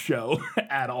in that show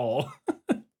at all.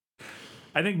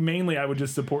 I think mainly I would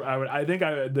just support.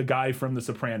 The guy from The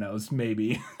Sopranos,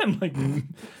 maybe,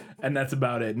 and that's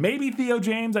about it. Maybe Theo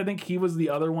James. I think he was the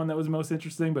other one that was most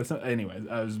interesting. But anyways,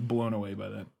 I was blown away by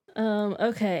that.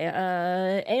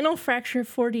 Okay. Anal Fracture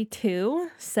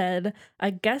 42 said, I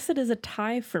guess it is a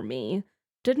tie for me.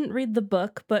 Didn't read the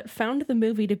book, but found the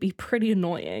movie to be pretty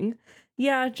annoying.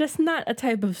 Yeah, just not a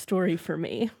type of story for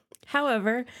me.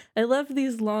 However, I love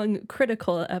these long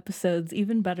critical episodes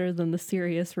even better than the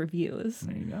serious reviews.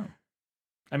 There you go.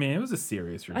 I mean, it was a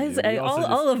serious review.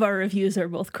 All of our reviews are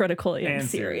both critical and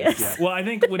serious. Yeah. Well, I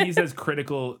think when he says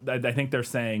critical, I think they're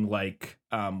saying like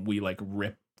we like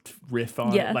riff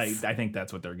on it. Like, I think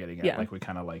that's what they're getting at. Yeah. Like, we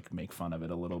kind of like make fun of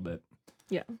it a little bit.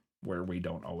 Yeah. Where we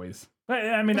don't always.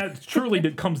 I mean, that truly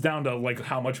comes down to like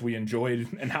how much we enjoyed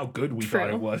and how good we thought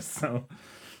it was. So.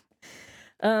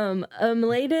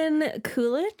 Mladen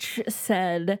Kulich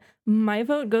said, my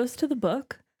vote goes to the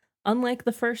book. Unlike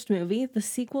the first movie, the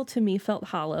sequel to me felt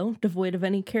hollow, devoid of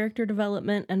any character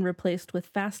development, and replaced with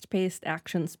fast-paced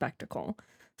action spectacle.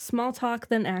 Small talk,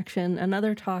 then action,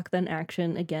 another talk, then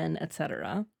action, again,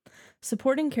 etc.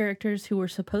 Supporting characters who were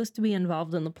supposed to be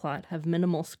involved in the plot have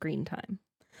minimal screen time.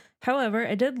 However,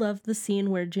 I did love the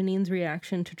scene where Janine's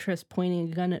reaction to Triss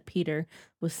pointing a gun at Peter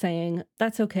was saying,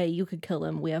 that's okay, you could kill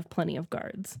him, we have plenty of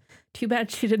guards. Too bad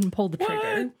she didn't pull the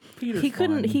trigger. He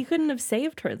couldn't have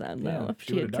saved her then, though, if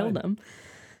she had killed him.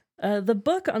 The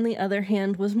book, on the other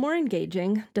hand, was more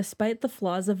engaging, despite the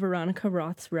flaws of Veronica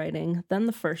Roth's writing, than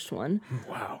the first one.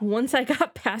 Wow. Once I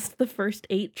got past the first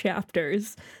 8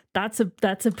 chapters, that's a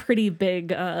pretty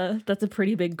big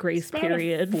grace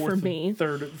period for me.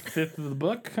 Fifth of the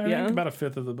book, I think, about a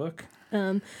fifth of the book.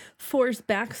 For's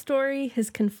backstory,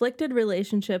 his conflicted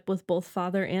relationship with both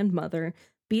father and mother,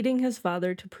 beating his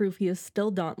father to prove he is still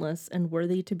dauntless and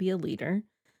worthy to be a leader.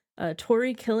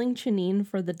 Tori killing Janine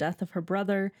for the death of her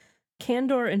brother.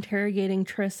 Candor interrogating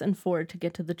Triss and Ford to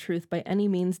get to the truth by any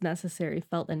means necessary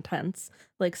felt intense,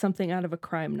 like something out of a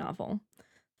crime novel.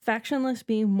 Factionless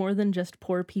being more than just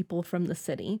poor people from the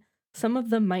city. Some of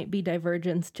them might be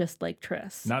divergents just like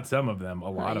Triss. Not some of them,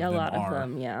 a lot of them are. A lot of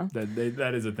them, yeah.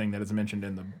 That is a thing that is mentioned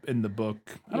in the book.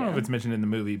 I don't know if it's mentioned in the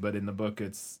movie, but in the book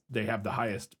they have the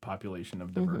highest population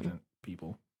of divergent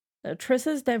people.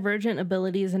 Triss's divergent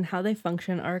abilities and how they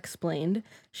function are explained.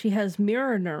 She has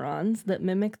mirror neurons that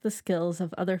mimic the skills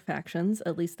of other factions.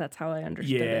 At least that's how I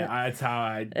understood it. Yeah, that's how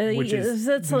I...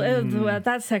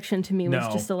 that section to me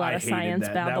was just a lot of science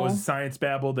babble. That was science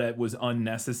babble that was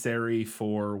unnecessary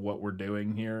for what we're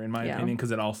doing here, in my opinion, because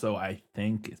it also, I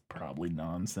think, is probably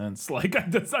nonsense. Like, I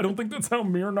don't think that's how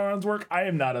mirror neurons work. I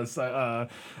am not not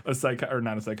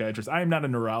a psychiatrist. I am not a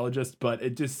neurologist, but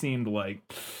it just seemed like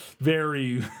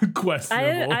very...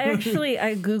 questionable. I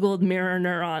Googled mirror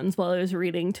neurons while I was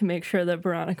reading to make sure that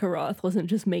Veronica Roth wasn't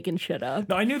just making shit up.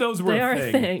 No, I knew those were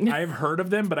a thing. I've heard of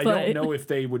them, but I don't know if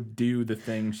they would do the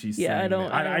thing she's saying.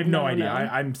 I have no idea.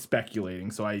 I'm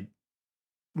speculating, so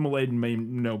Mladen may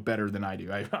know better than I do,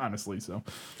 honestly. So,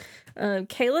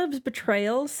 Caleb's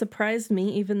betrayal surprised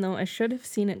me, even though I should have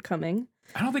seen it coming.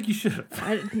 I don't think you should have.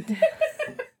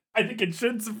 I think it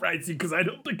should surprise you because I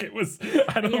don't think it was.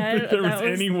 I don't think there was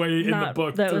any way in the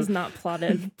book that was not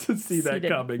plotted to see that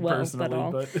coming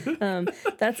personally. But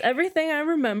that's everything I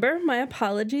remember. My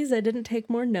apologies. I didn't take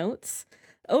more notes.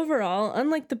 Overall,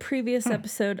 unlike the previous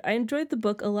episode, I enjoyed the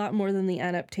book a lot more than the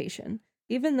adaptation,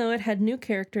 even though it had new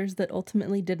characters that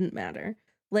ultimately didn't matter.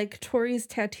 Like Tori's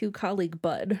tattoo colleague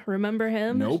Bud. Remember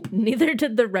him? Nope. Neither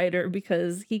did the writer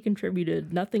because he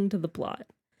contributed nothing to the plot.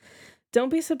 Don't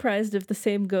be surprised if the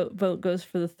same vote goes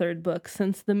for the third book,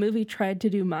 since the movie tried to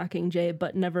do Mockingjay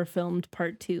but never filmed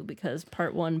part 2 because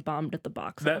part 1 bombed at the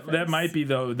box office. That might be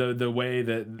the way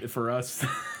that for us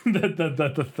that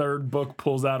the third book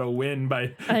pulls out a win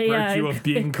by virtue of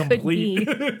being complete.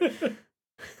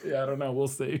 Yeah, I don't know. We'll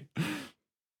see.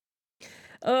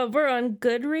 We're on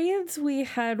Goodreads. We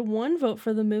had 1 vote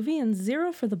for the movie and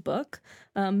 0 for the book.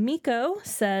 Miko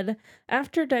said,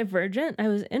 after Divergent, I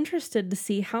was interested to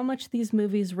see how much these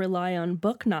movies rely on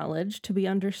book knowledge to be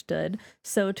understood,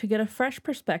 so to get a fresh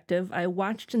perspective, I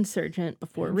watched Insurgent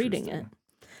before reading it.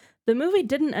 The movie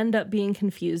didn't end up being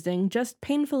confusing, just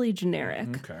painfully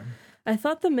generic. Okay. I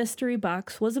thought the mystery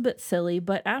box was a bit silly,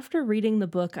 but after reading the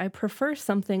book, I prefer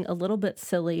something a little bit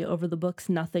silly over the book's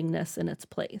nothingness in its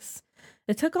place.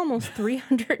 It took almost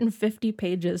 350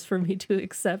 pages for me to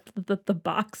accept that the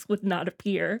box would not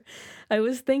appear. I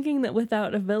was thinking that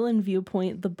without a villain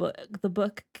viewpoint, the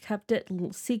book kept it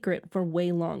secret for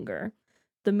way longer.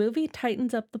 The movie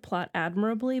tightens up the plot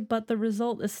admirably, but the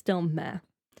result is still meh.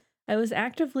 I was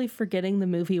actively forgetting the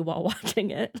movie while watching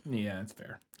it. Yeah, that's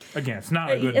fair. Again, it's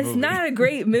not a good movie. It's not a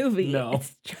great movie. No.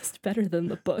 It's just better than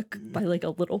the book by like a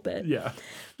little bit. Yeah.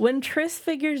 When Triss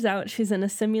figures out she's in a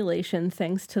simulation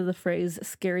thanks to the phrase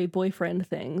scary boyfriend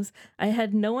things, I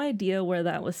had no idea where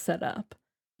that was set up.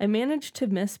 I managed to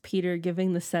miss Peter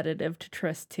giving the sedative to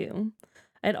Triss too.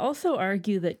 I'd also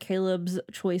argue that Caleb's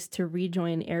choice to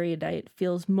rejoin Erudite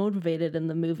feels motivated in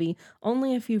the movie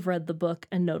only if you've read the book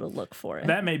and know to look for it.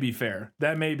 That may be fair.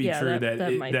 That may be true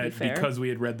that might be fair. Because we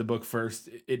had read the book first,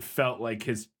 it felt like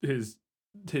his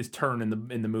turn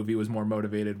in the movie was more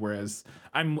motivated. Whereas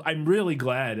I'm really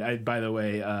glad. By the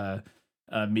way,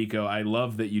 Miko, I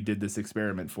love that you did this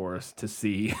experiment for us to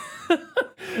see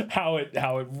how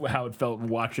it felt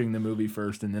watching the movie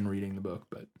first and then reading the book,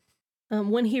 but.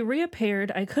 When he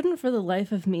reappeared, I couldn't for the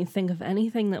life of me think of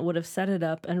anything that would have set it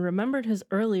up and remembered his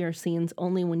earlier scenes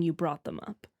only when you brought them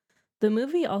up. The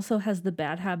movie also has the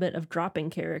bad habit of dropping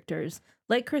characters,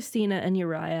 like Christina and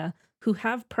Uriah, who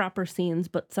have proper scenes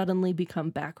but suddenly become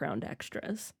background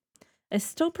extras. I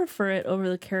still prefer it over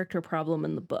the character problem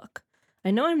in the book. I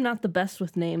know I'm not the best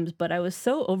with names, but I was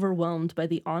so overwhelmed by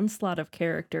the onslaught of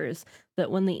characters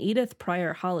that when the Edith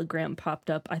Pryor hologram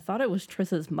popped up, I thought it was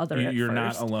Triss's mother at You're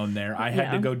first. not alone there. I had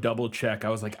to go double check. I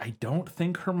was like, I don't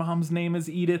think her mom's name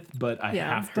is Edith, but I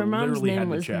have to literally had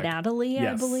to check. Her mom's name was Natalie,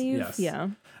 I believe. Yes. Yeah.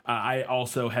 I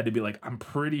also had to be like, I'm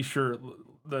pretty sure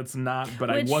that's not,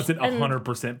 but I wasn't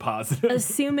 100% positive.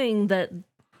 Assuming that,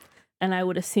 and I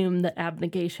would assume that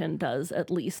abnegation does,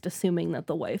 at least assuming that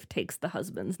the wife takes the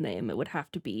husband's name, it would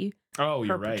have to be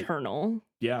her paternal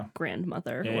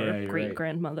grandmother or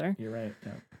great-grandmother. You're right,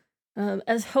 yeah.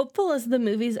 As hopeful as the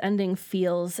movie's ending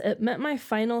feels, it meant my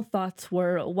final thoughts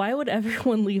were, why would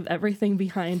everyone leave everything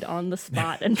behind on the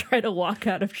spot and try to walk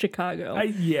out of Chicago?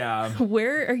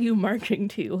 Where are you marching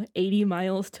to? 80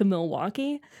 miles to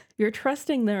Milwaukee? You're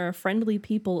trusting there are friendly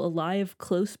people alive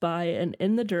close by and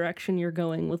in the direction you're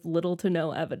going with little to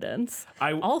no evidence.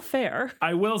 All fair.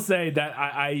 I will say that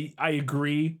I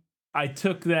agree. I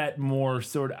took that more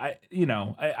sort of,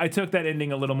 I took that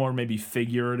ending a little more maybe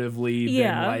figuratively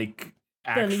than like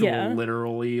actual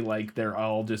literally, like they're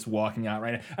all just walking out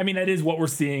right now. I mean, that is what we're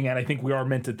seeing, and I think we are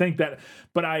meant to think that,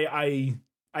 but I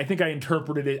think I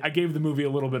interpreted it. I gave the movie a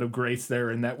little bit of grace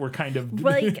there, in that we're kind of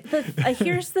like.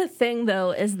 Here's the thing,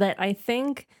 though, is that I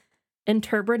think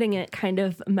interpreting it kind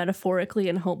of metaphorically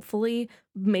and hopefully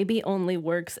maybe only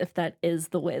works if that is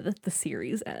the way that the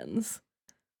series ends.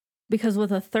 Because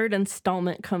with a third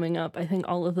installment coming up, I think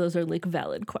all of those are like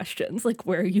valid questions. Like,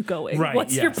 where are you going? Right,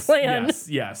 What's your plan?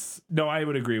 Yes. No, I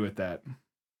would agree with that.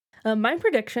 My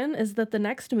prediction is that the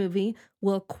next movie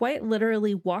will quite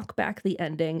literally walk back the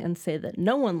ending and say that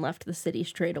no one left the city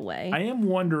straight away. I am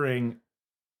wondering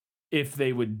if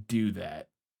they would do that.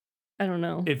 I don't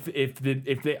know.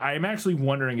 I'm actually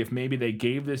wondering if maybe they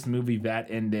gave this movie that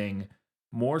ending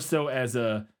more so as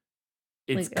a.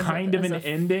 It's like kind of an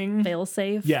ending.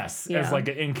 Fail-safe? Yes. Yeah. As like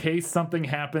in case something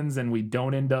happens and we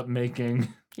don't end up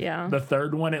making the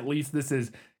third one, at least this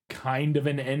is kind of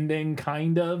an ending,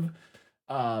 kind of.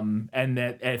 And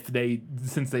that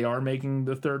since they are making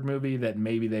the third movie, that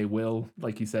maybe they will,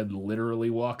 like you said,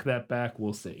 literally walk that back.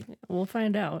 We'll see. We'll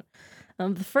find out.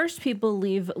 The first people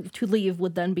to leave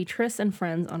would then be Triss and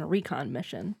friends on a recon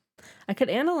mission. I could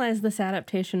analyze this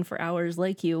adaptation for hours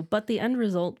like you, but the end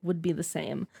result would be the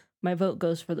same. My vote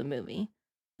goes for the movie.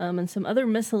 And some other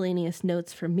miscellaneous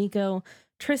notes from Miko.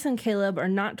 Triss and Caleb are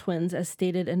not twins, as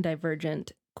stated in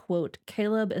Divergent. Quote,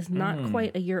 Caleb is not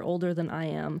quite a year older than I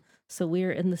am, so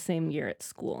we're in the same year at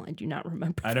school. I do not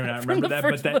remember I do that not from remember the that,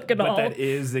 first but book at all. that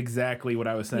is exactly what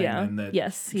I was saying. Yeah. And that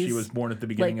Yes, she was born at the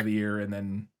beginning of the year, and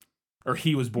then, or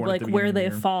he was born at the beginning where of the they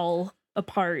year. fall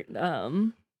apart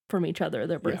from each other,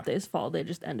 their birthdays fall. They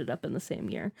just ended up in the same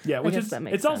year. Yeah, which is, that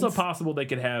makes it's sense. also possible they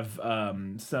could have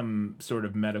some sort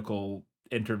of medical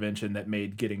intervention that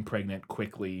made getting pregnant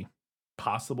quickly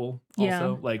possible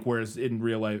also, like, whereas in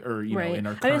real life, or you know, in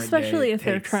our current especially day, if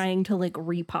they're trying to like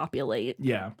repopulate.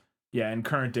 Yeah, in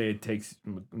current day it takes,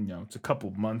 you know, it's a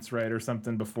couple months, right, or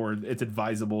something before it's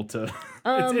advisable to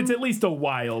it's at least a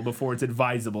while before it's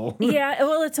advisable. Yeah,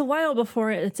 well, it's a while before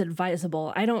it's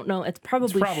advisable. I don't know, it's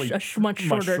probably a much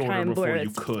shorter time where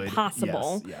it's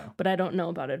possible. Yes, yeah. But I don't know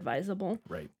about advisable.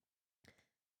 Right.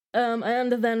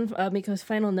 And then Miko's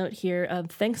final note here,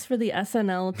 thanks for the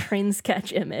SNL train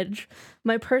sketch image.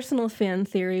 My personal fan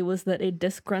theory was that a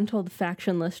disgruntled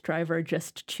factionless driver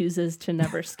just chooses to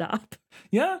never stop.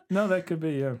 Yeah, no, that could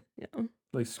be, yeah. Yeah.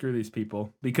 Like, screw these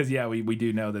people. Because, yeah, we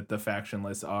do know that the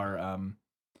factionless are,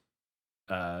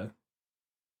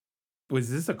 was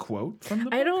this a quote from the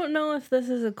book? I don't know if this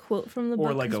is a quote from the book.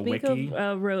 Or like a wiki?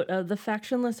 Miko wrote, the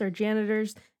factionless are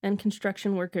janitors and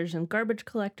construction workers and garbage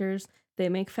collectors. They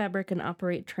make fabric and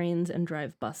operate trains and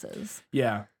drive buses.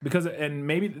 Yeah, because, and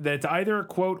maybe that's either a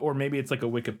quote or maybe it's like a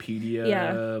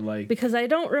Wikipedia, like... Because I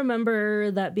don't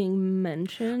remember that being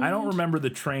mentioned. I don't remember the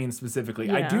train specifically.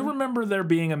 I do remember there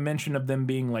being a mention of them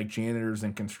being like janitors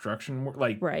and construction,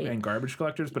 and garbage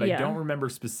collectors, but I don't remember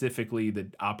specifically the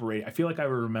operate. I feel like I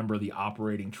would remember the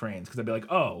operating trains, because I'd be like,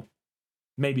 oh,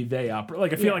 maybe they operate.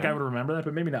 Like, I feel like I would remember that,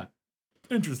 but maybe not.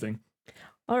 Interesting.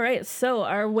 All right, so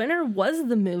our winner was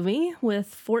the movie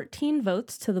with 14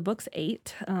 votes to the book's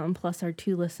 8, plus our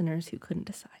 2 listeners who couldn't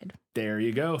decide. There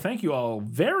you go. Thank you all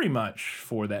very much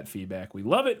for that feedback. We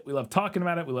love it. We love talking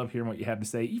about it. We love hearing what you have to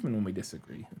say, even when we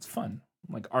disagree. It's fun.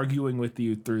 Like arguing with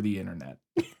you through the internet.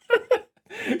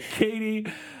 Katie,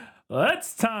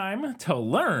 it's time to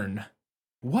learn,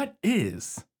 what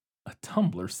is a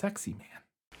Tumblr sexy man?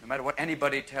 No matter what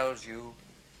anybody tells you,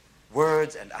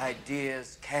 words and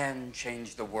ideas can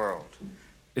change the world.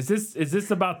 Is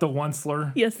this about the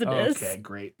Onceler? Yes, it is. Okay,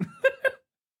 great.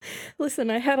 Listen,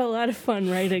 I had a lot of fun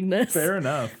writing this. Fair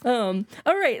enough. All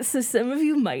right, so some of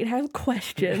you might have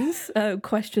questions,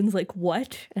 questions like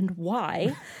what and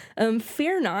why.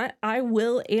 Fear not, I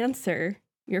will answer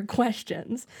your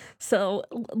questions. So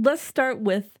let's start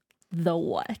with the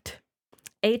what.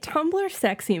 A Tumblr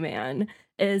sexy man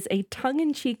is a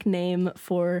tongue-in-cheek name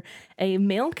for a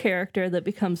male character that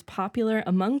becomes popular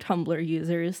among Tumblr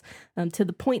users to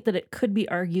the point that it could be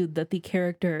argued that the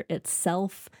character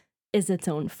itself is its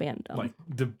own fandom. Like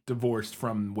divorced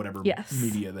from whatever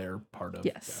media they're part of.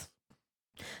 Yes.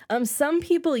 Yeah. Some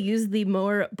people use the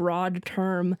more broad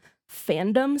term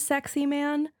fandom sexy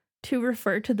man to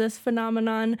refer to this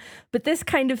phenomenon, but this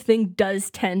kind of thing does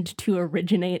tend to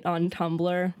originate on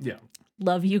Tumblr. Yeah.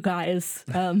 Love you guys,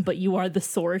 but you are the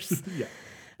source.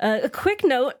 A quick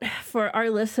note for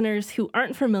our listeners who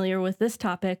aren't familiar with this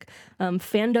topic,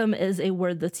 fandom is a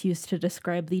word that's used to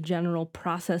describe the general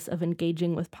process of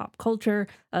engaging with pop culture,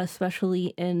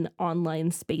 especially in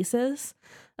online spaces.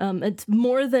 It's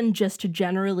more than just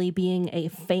generally being a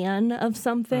fan of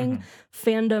something.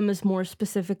 Fandom is more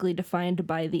specifically defined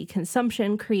by the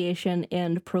consumption, creation,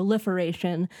 and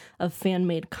proliferation of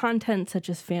fan-made content such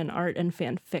as fan art and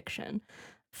fan fiction.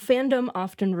 Fandom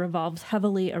often revolves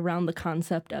heavily around the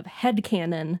concept of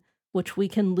headcanon, which we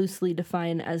can loosely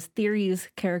define as theories,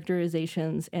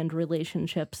 characterizations, and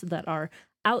relationships that are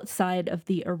outside of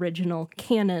the original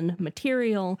canon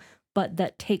material, but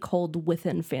that take hold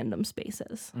within fandom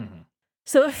spaces.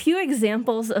 So a few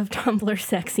examples of Tumblr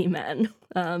sexy men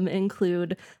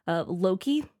include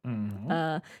Loki,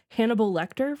 Hannibal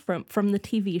Lecter from the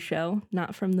TV show,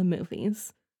 not from the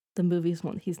movies. The movies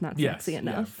one, he's not sexy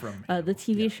enough. The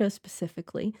TV show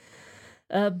specifically.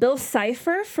 Bill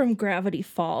Cipher from Gravity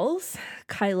Falls,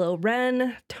 Kylo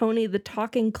Ren, Tony the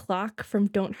Talking Clock from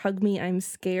Don't Hug Me, I'm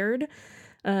Scared,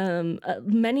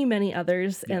 many, many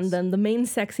others. Yes. And then the main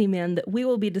sexy man that we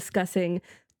will be discussing,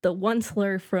 the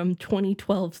Onceler from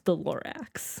 2012's The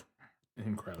Lorax.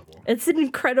 Incredible. It's an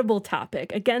incredible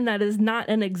topic. Again, that is not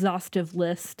an exhaustive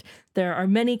list. There are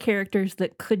many characters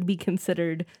that could be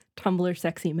considered Tumblr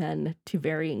sexy men to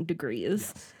varying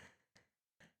degrees. Yes.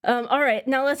 All right,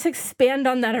 now let's expand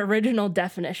on that original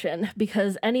definition,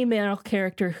 because any male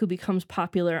character who becomes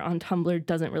popular on Tumblr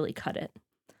doesn't really cut it.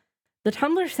 The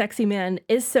Tumblr Sexyman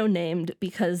is so named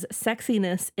because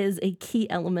sexiness is a key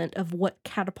element of what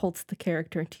catapults the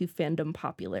character to fandom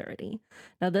popularity.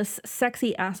 Now, this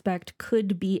sexy aspect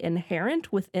could be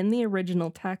inherent within the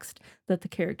original text that the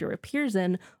character appears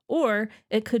in, or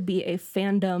it could be a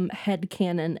fandom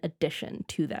headcanon addition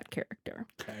to that character.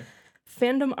 Okay.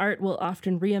 Fandom art will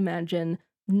often reimagine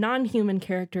non-human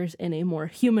characters in a more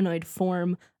humanoid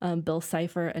form. Bill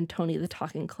Cipher and Tony the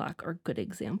Talking Clock are good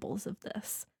examples of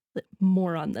this.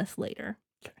 More on this later.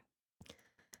 Okay.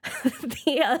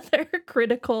 The other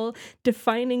critical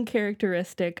defining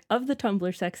characteristic of the Tumblr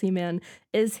Sexyman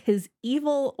is his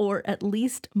evil or at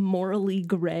least morally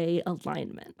gray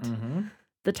alignment. Mm-hmm.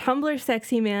 The Tumblr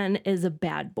Sexyman is a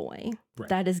bad boy. Right.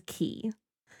 That is key.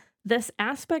 This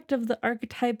aspect of the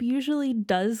archetype usually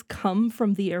does come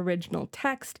from the original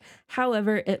text.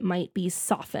 However, it might be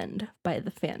softened by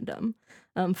the fandom.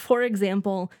 For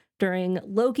example, during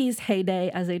Loki's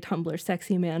heyday as a Tumblr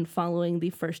Sexyman following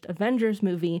the first Avengers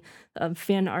movie,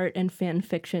 fan art and fan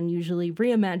fiction usually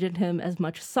reimagined him as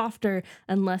much softer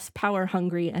and less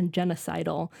power-hungry and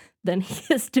genocidal than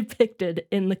he is depicted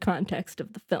in the context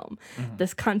of the film. Mm-hmm.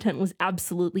 This content was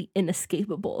absolutely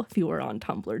inescapable if you were on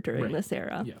Tumblr during this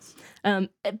era. Yes.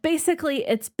 Basically,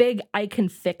 it's big I can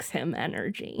fix him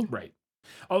energy. Right.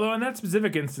 Although in that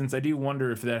specific instance, I do wonder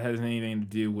if that has anything to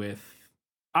do with...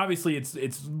 Obviously, it's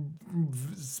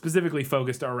specifically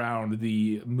focused around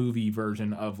the movie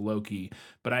version of Loki,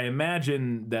 but I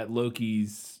imagine that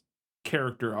Loki's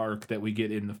character arc that we get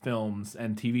in the films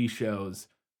and TV shows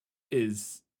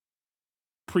is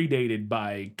predated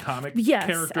by comic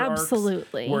character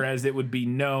absolutely. Arcs, whereas it would be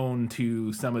known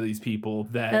to some of these people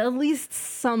that at least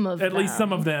some of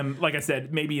them, like I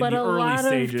said, maybe but in the early stages. But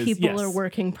a lot of people are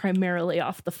working primarily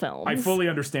off the films. I fully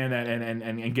understand that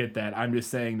and get that. I'm just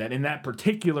saying that in that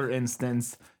particular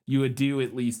instance, you would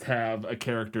at least have a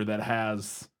character that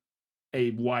has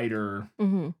a wider.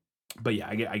 Mm-hmm. But yeah,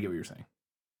 I get what you're saying.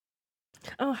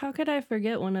 Oh, how could I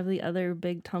forget one of the other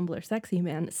big Tumblr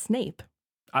Sexyman, Snape?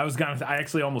 I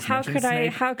actually almost mentioned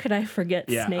Snape. How could I forget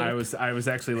Snape? Yeah, I was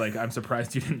actually like, I'm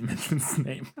surprised you didn't mention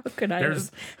Snape. How could I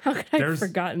have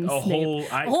forgotten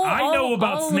Snape? I know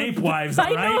about Snape wives. I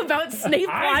know about Snape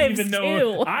wives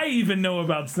too. I even know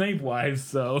about Snape wives.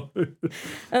 So,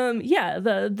 yeah,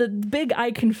 the big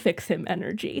I can fix him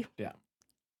energy. Yeah.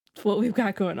 That's what we've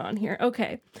got going on here.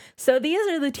 Okay, so these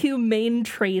are the two main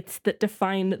traits that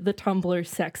define the Tumblr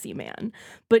Sexyman.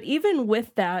 But even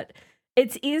with that,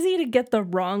 it's easy to get the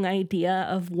wrong idea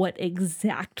of what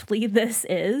exactly this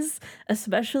is,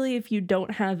 especially if you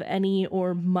don't have any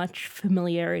or much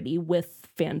familiarity with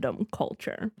fandom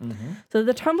culture. Mm-hmm. So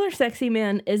the Tumblr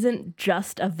Sexyman isn't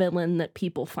just a villain that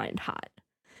people find hot.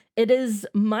 It is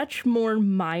much more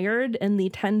mired in the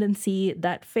tendency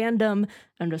that fandom,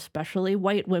 and especially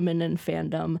white women in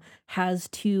fandom, has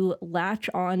to latch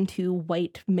on to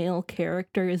white male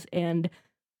characters and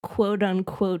quote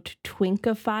unquote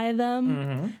twinkify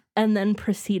them and then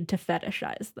proceed to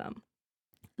fetishize them.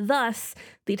 Thus,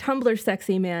 the Tumblr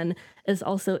Sexyman is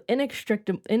also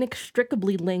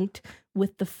inextricably linked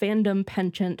with the fandom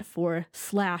penchant for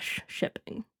 /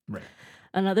 shipping. Right.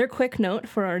 Another quick note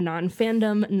for our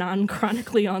non-fandom,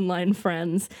 non-chronically online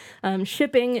friends.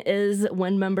 Shipping is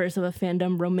when members of a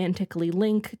fandom romantically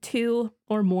link two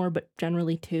or more, but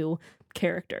generally two,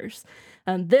 characters.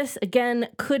 This, again,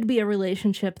 could be a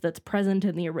relationship that's present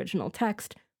in the original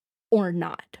text or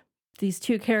not. These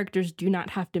two characters do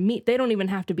not have to meet. They don't even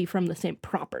have to be from the same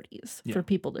properties for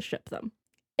people to ship them.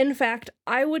 In fact,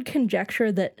 I would conjecture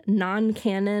that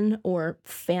non-canon or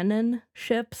fanon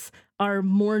ships are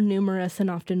more numerous and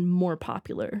often more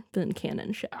popular than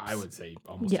canon ships. I would say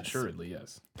almost assuredly,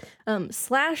 yes.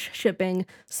 / shipping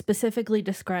specifically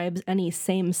describes any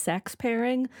same-sex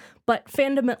pairing, but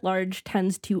fandom at large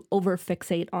tends to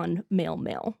over-fixate on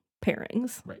male-male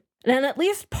pairings. Right. And at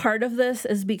least part of this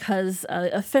is because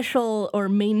official or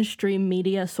mainstream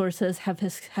media sources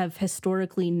have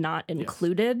historically not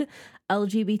included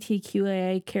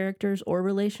LGBTQIA characters or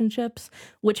relationships,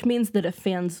 which means that if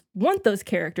fans want those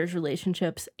characters'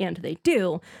 relationships, and they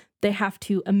do, they have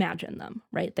to imagine them,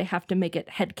 right? They have to make it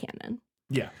headcanon.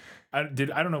 Yeah. I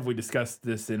don't know if we discussed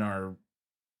this in our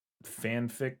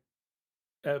fanfic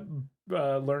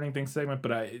learning things segment,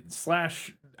 but I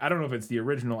don't know if it's the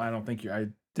original. I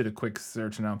did a quick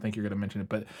search and I don't think you're going to mention it,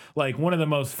 but like one of the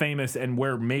most famous and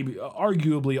where maybe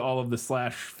arguably all of the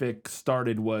 /fic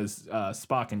started was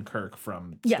Spock and Kirk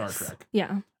from Star Trek.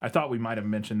 Yeah. I thought we might have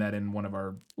mentioned that in one of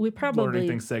our learning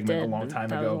things segment a long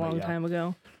time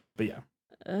ago. But yeah.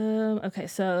 Okay,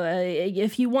 so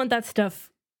if you want that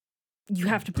stuff, you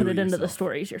have to put it into the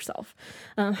stories yourself.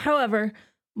 However,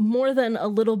 more than a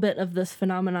little bit of this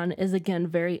phenomenon is, again,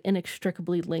 very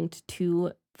inextricably linked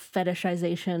to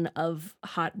fetishization of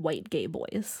hot white gay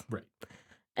boys. Right.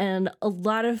 And a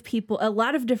lot of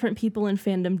different people in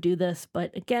fandom do this,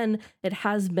 but again, it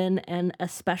has been a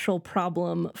special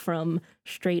problem from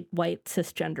straight white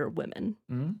cisgender women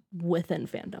within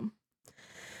fandom.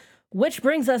 Which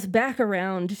brings us back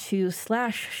around to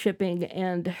slash shipping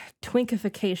and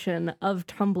twinkification of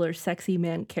Tumblr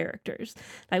Sexyman characters.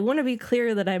 I want to be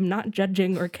clear that I'm not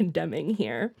judging or condemning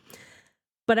here,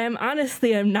 but I'm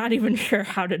not even sure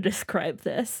how to describe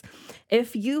this.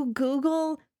 If you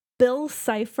Google Bill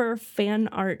Cipher fan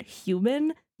art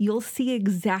human, you'll see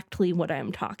exactly what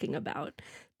I'm talking about.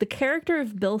 The character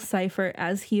of Bill Cipher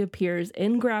as he appears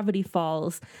in Gravity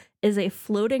Falls is a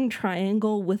floating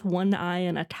triangle with one eye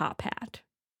and a top hat.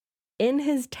 In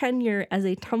his tenure as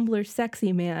a Tumblr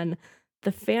Sexyman,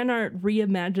 the fan art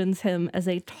reimagines him as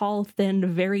a tall,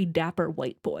 thin, very dapper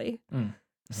white boy.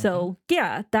 So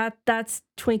yeah, that's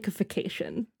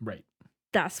twinkification. Right.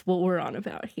 That's what we're on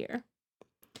about here.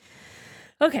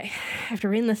 Okay, after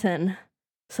reading this in,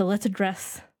 so let's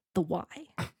address the why.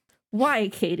 Why,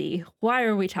 Katie? Why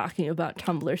are we talking about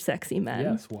Tumblr Sexyman?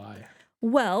 Yes, why?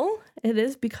 Well, it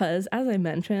is because, as I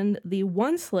mentioned, the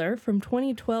Onceler from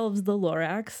 2012's The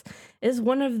Lorax is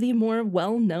one of the more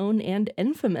well-known and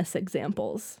infamous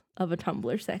examples of a Tumblr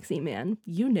Sexyman.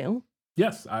 You knew.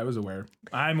 Yes, I was aware.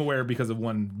 I'm aware because of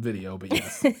one video, but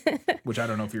yes. Which I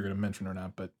don't know if you're going to mention or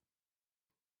not, but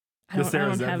the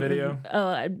Sarah Zed video?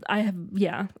 I have,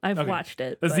 yeah, I've Okay. watched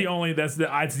it. That's but- the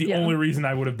only reason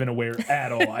I would have been aware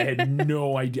at all. I had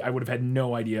no idea. I would have had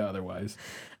no idea otherwise.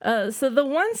 So the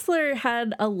Onceler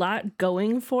had a lot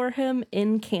going for him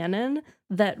in canon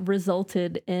that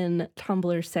resulted in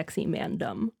Tumblr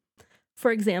Sexymandom.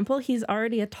 For example, he's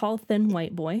already a tall, thin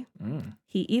white boy.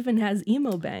 He even has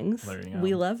emo bangs. There you go.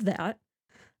 We love that.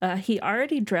 He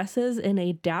already dresses in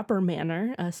a dapper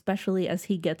manner, especially as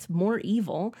he gets more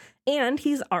evil. And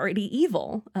he's already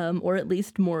evil, or at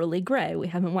least morally gray. We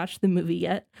haven't watched the movie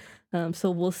yet,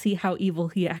 so we'll see how evil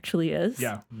he actually is.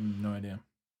 Yeah, no idea.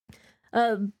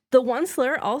 The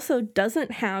Onceler also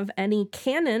doesn't have any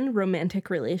canon romantic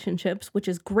relationships, which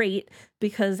is great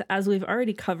because, as we've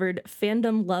already covered,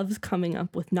 fandom loves coming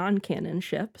up with non-canon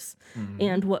ships.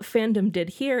 And what fandom did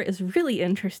here is really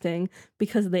interesting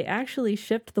because they actually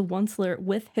shipped the Onceler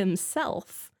with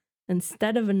himself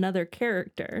instead of another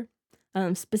character.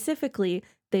 Specifically,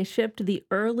 they shipped the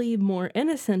early, more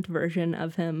innocent version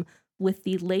of him with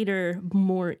the later,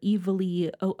 more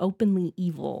openly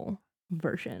evil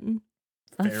version.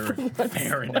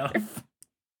 Fair enough.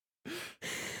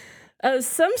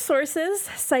 Some sources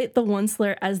cite the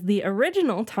Onceler as the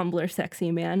original Tumblr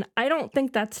Sexyman. I don't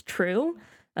think that's true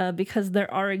because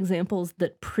there are examples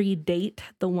that predate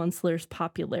the Onceler's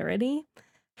popularity.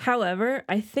 However,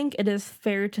 I think it is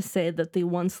fair to say that the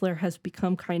Onceler has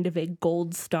become kind of a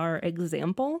gold star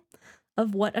example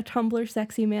of what a Tumblr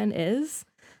Sexyman is.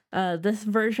 This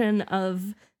version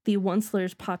of the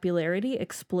Onceler's popularity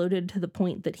exploded to the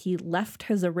point that he left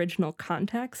his original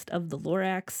context of the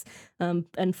Lorax,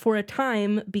 and for a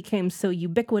time became so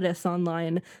ubiquitous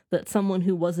online that someone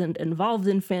who wasn't involved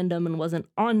in fandom and wasn't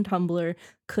on Tumblr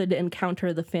could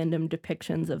encounter the fandom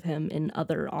depictions of him in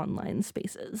other online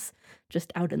spaces,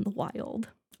 just out in the wild.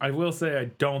 I will say I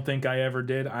don't think I ever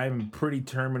did. I'm pretty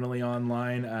terminally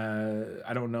online.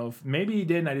 I don't know if maybe he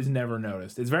did and I just never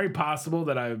noticed. It's very possible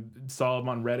that I saw him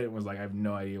on Reddit and was like, I have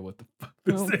no idea what the fuck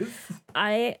this is.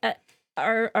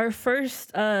 Our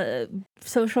first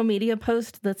social media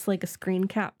post that's like a screen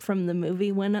cap from the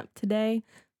movie went up today,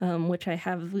 which I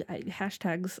have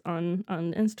hashtags on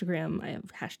Instagram. I have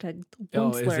hashtag Onceler. Oh,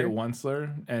 is it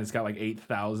Onceler? And it's got like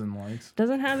 8,000 likes.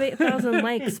 Doesn't have 8,000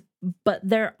 likes, but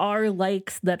there are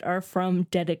likes that are from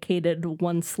dedicated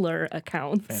Onceler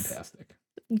accounts. Fantastic.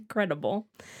 Incredible.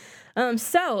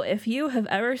 So if you have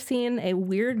ever seen a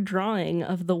weird drawing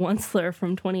of the Onceler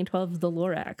from 2012's The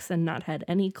Lorax and not had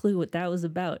any clue what that was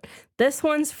about, this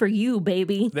one's for you,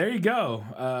 baby. There you go.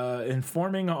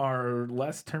 Informing our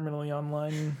less terminally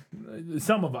online.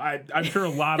 I'm sure a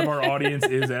lot of our audience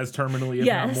is as terminally, if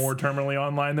not more terminally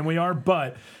online than we are.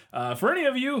 But for any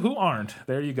of you who aren't,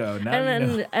 there you go. Now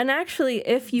and actually,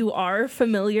 if you are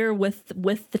familiar with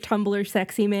the Tumblr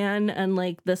Sexyman and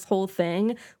like this whole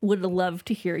thing, would love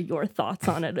to hear your thoughts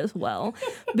on it as well,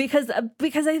 because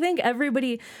I think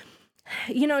everybody.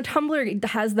 You know, Tumblr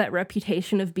has that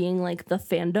reputation of being like the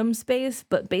fandom space,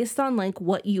 but based on like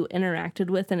what you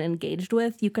interacted with and engaged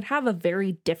with, you could have a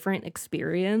very different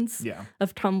experience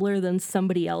of Tumblr than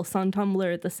somebody else on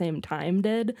Tumblr at the same time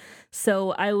did.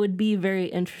 So I would be very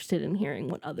interested in hearing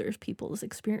what other people's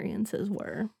experiences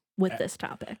were with this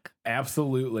topic.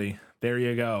 Absolutely. There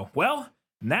you go. Well,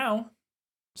 now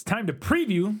it's time to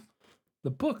preview the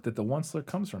book that the Onceler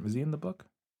comes from. Is he in the book?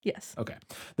 Yes. Okay.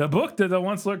 The book that the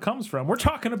Onceler comes from. We're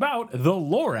talking about The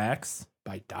Lorax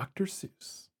by Dr.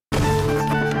 Seuss.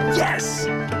 Yes!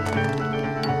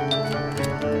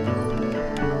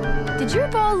 Did your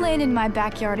ball land in my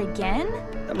backyard again?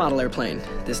 A model airplane,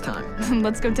 this time.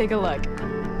 Let's go take a look.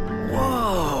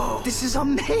 Whoa! This is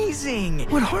amazing!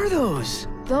 What are those?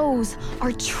 Those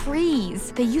are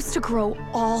trees. They used to grow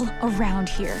all around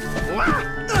here.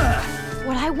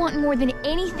 What I want more than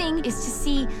anything is to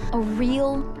see a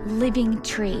real living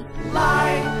tree.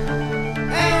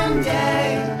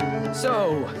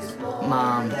 So,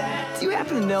 Mom, do you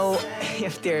happen to know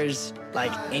if there's,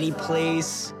 like, any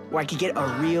place where I could get a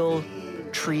real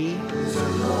tree?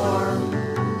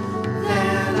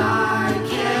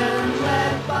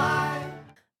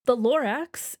 The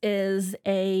Lorax is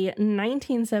a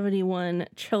 1971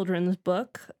 children's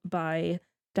book by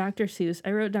Dr. Seuss.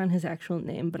 I wrote down his actual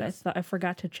name, but I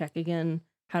forgot to check again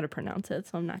how to pronounce it,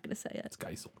 so I'm not going to say it. It's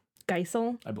Geisel,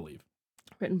 Geisel? I believe.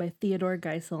 Written by Theodore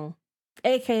Geisel,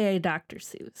 a.k.a. Dr.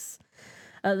 Seuss.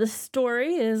 The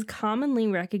story is commonly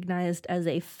recognized as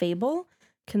a fable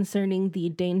concerning the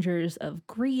dangers of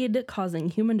greed causing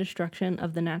human destruction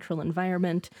of the natural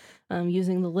environment,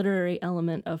 using the literary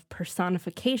element of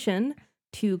personification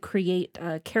to create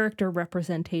character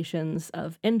representations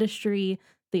of industry,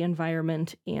 the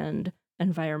environment, and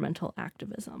environmental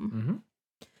activism. Mm-hmm.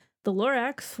 The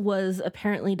Lorax was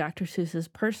apparently Dr. Seuss's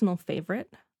personal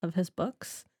favorite of his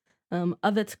books.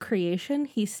 Of its creation,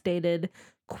 he stated,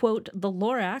 quote, "The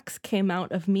Lorax came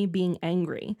out of me being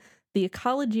angry. The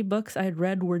ecology books I'd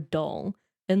read were dull.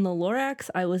 In the Lorax,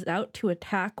 I was out to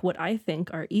attack what I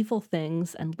think are evil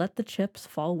things and let the chips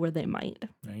fall where they might."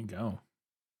 There you go.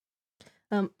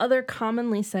 Other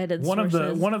commonly cited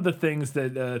sources... One of the things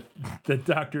that that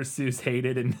Dr. Seuss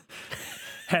hated and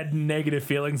had negative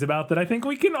feelings about that I think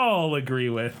we can all agree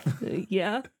with.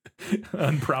 Yeah.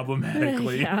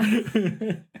 Unproblematically.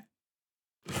 Yeah.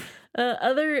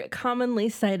 Other commonly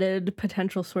cited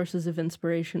potential sources of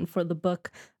inspiration for the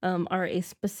book are a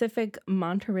specific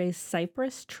Monterey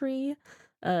cypress tree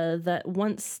that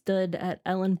once stood at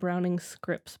Ellen Browning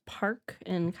Scripps Park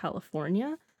in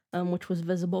California, which was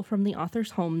visible from the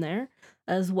author's home there,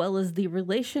 as well as the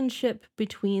relationship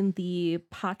between the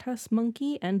potas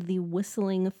monkey and the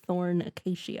whistling thorn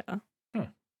acacia.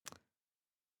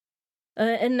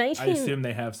 I assume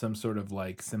they have some sort of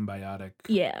like symbiotic.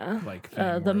 Yeah. Like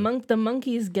thing the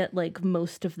monkeys get like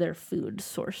most of their food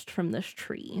sourced from this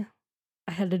tree.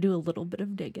 I had to do a little bit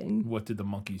of digging. What did the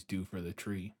monkeys do for the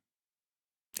tree?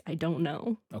 I don't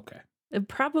know. Okay. It'd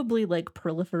probably like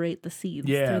proliferate the seeds.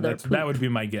 Yeah, through their that would be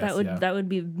my guess. That would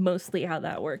be mostly how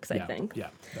that works, I think.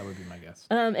 Yeah, that would be my guess.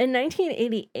 In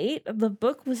 1988, the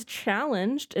book was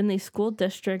challenged in the school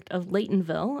district of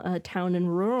Laytonville, a town in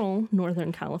rural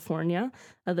Northern California.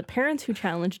 The parents who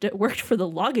challenged it worked for the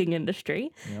logging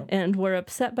industry and were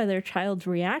upset by their child's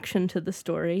reaction to the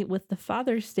story, with the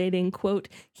father stating, quote,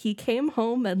 "He came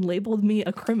home and labeled me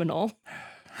a criminal."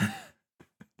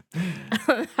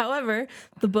 However,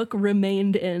 the book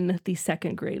remained in the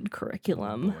second grade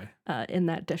curriculum in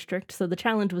that district, so the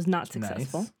challenge was not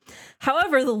successful. Nice.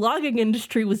 However, the logging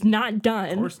industry was not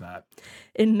done. Of course not.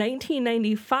 In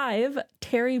 1995,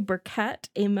 Terry Burkett,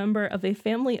 a member of a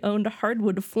family-owned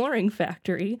hardwood flooring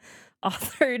factory,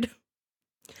 authored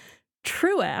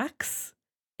Truax,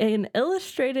 an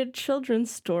illustrated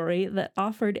children's story that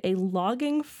offered a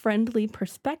logging-friendly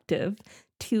perspective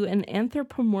to an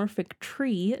anthropomorphic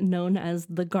tree known as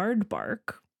the guard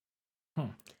bark.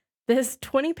 This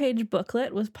 20-page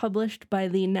booklet was published by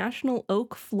the National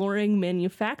Oak Flooring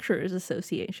Manufacturers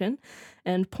Association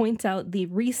and points out the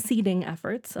reseeding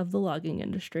efforts of the logging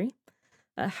industry.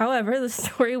 However, the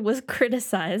story was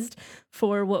criticized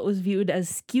for what was viewed as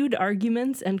skewed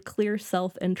arguments and clear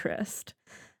self-interest.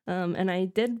 And I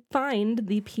did find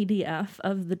the PDF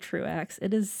of the Truax.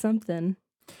 It is something.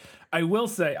 I will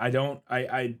say I'm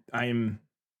going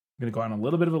to go on a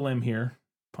little bit of a limb here,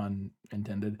 pun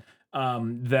intended,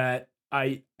 that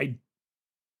I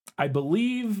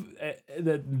believe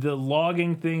that the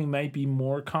logging thing might be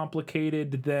more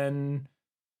complicated than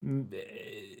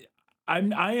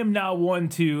I am not one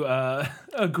to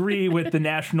agree with the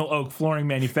National Oak Flooring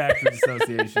Manufacturers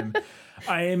Association.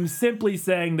 I am simply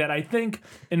saying that I think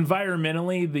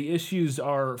environmentally the issues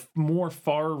are more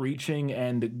far-reaching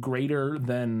and greater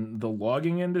than the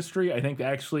logging industry. I think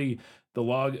actually the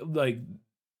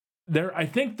I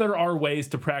think there are ways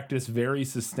to practice very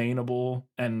sustainable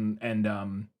and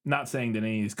not saying that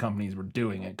any of these companies were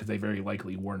doing it, because they very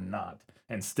likely were not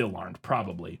and still aren't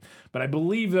probably. But I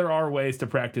believe there are ways to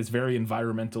practice very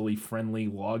environmentally friendly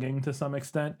logging to some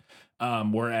extent.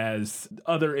 Whereas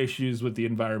other issues with the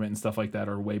environment and stuff like that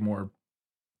are way more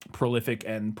prolific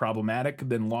and problematic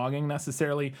than logging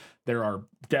necessarily. There are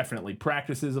definitely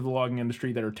practices of the logging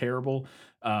industry that are terrible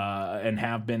and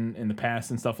have been in the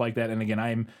past and stuff like that. And again,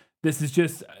 I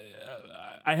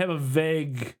have a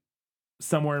vague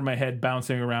somewhere in my head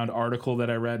bouncing around article that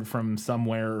I read from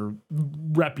somewhere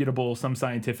reputable, some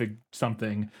scientific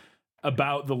something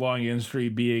about the logging industry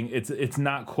being it's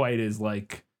not quite as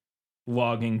like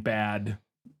logging bad.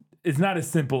 It's not as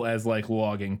simple as like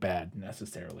logging bad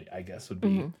necessarily, I guess would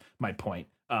be my point.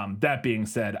 That being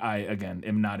said, I again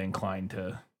am not inclined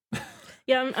to.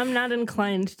 Yeah, I'm not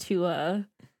inclined to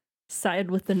side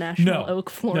with the National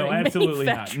Oak Flooring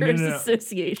Manufacturers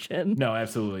Association. No,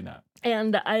 absolutely not.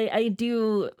 And I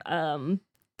do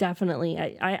definitely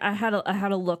I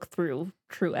had a look through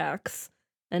Truax,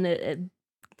 and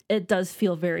it does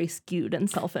feel very skewed and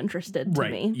self-interested to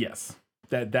me. Yes,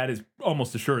 that is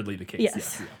almost assuredly the case.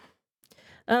 Yes. Yeah.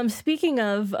 Speaking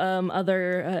of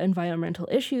other environmental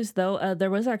issues, though,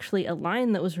 there was actually a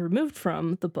line that was removed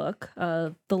from the book.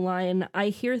 The line, "I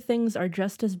hear things are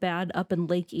just as bad up in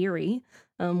Lake Erie,"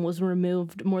 was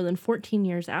removed more than 14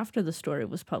 years after the story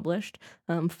was published,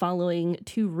 following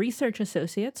 2 research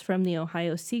associates from the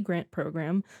Ohio Sea Grant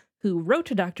program who wrote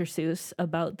to Dr. Seuss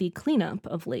about the cleanup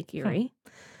of Lake Erie.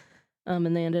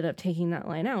 And they ended up taking that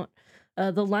line out.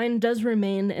 The line does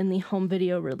remain in the home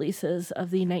video releases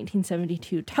of the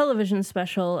 1972 television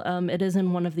special. It is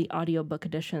in one of the audiobook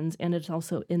editions, and it's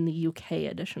also in the UK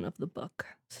edition of the book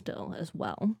still as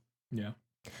well. Yeah.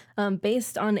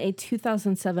 Based on a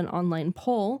 2007 online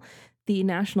poll, the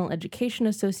National Education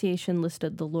Association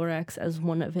listed the Lorax as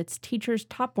one of its teachers'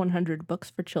 top 100 books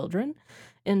for children.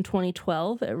 In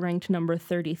 2012, it ranked number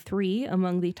 33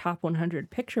 among the top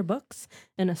 100 picture books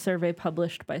in a survey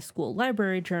published by School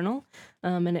Library Journal,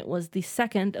 and it was the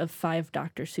second of 5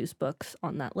 Dr. Seuss books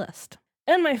on that list.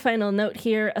 And my final note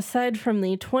here, aside from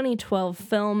the 2012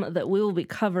 film that we will be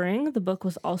covering, the book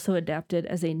was also adapted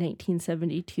as a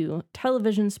 1972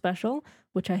 television special,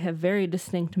 which I have very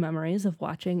distinct memories of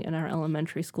watching in our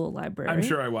elementary school library. I'm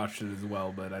sure I watched it as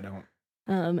well, but I don't.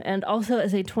 And also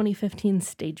as a 2015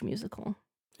 stage musical.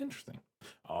 Interesting.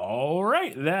 All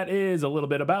right, that is a little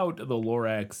bit about the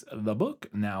Lorax, the book.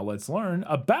 Now let's learn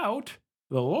about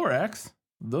the Lorax,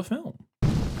 the film.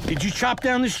 Did you chop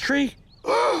down this tree?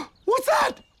 What's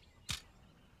that?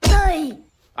 Hey!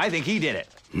 I think he did it.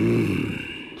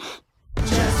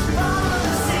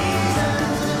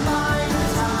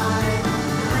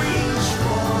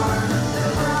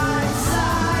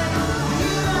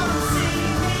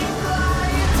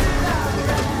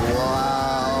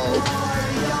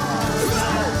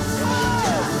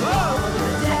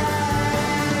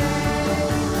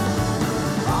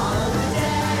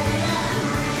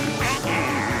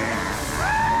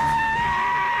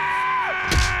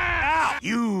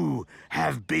 You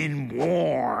have been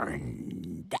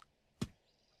warned.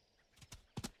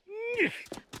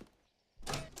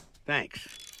 Thanks.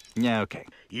 Yeah, okay.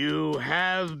 You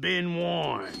have been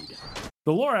warned.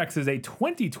 The Lorax is a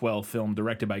 2012 film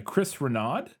directed by Chris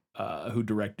Renaud, who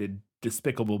directed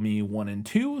Despicable Me 1 and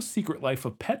 2, Secret Life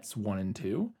of Pets 1 and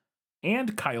 2,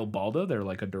 and Kyle Balda, they're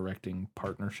like a directing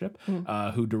partnership,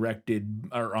 who directed,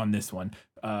 or on this one,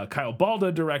 Kyle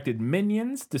Balda directed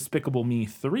Minions, Despicable Me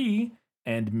 3,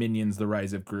 and Minions: The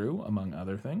Rise of Gru, among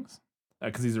other things.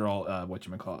 Because these are all,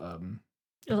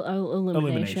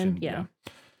 Illumination. Yeah.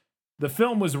 The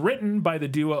film was written by the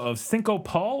duo of Cinco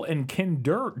Paul and Ken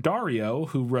Dario,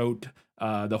 who wrote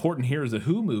the Horton Hears a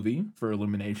Who movie for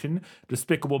Illumination,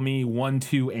 Despicable Me 1,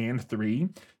 2, and 3,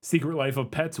 Secret Life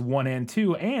of Pets 1 and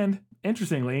 2, and,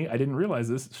 interestingly, I didn't realize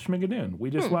this, Schmigadoon.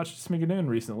 We just watched Schmigadoon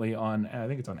recently on, I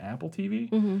think it's on Apple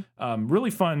TV.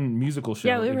 Really fun musical show.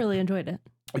 Yeah, we really enjoyed it.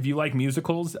 If you like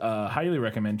musicals, highly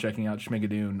recommend checking out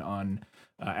Schmigadoon on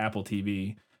Apple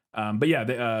TV. But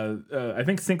yeah, I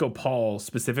think Cinco Paul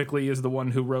specifically is the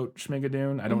one who wrote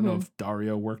Schmigadoon. I don't know if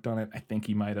Dario worked on it. I think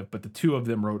he might have, but the two of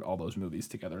them wrote all those movies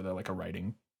together. They're like a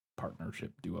writing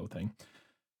partnership duo thing.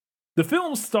 The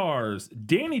film stars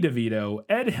Danny DeVito,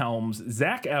 Ed Helms,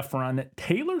 Zac Efron,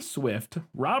 Taylor Swift,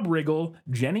 Rob Riggle,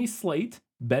 Jenny Slate,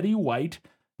 Betty White,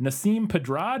 Nassim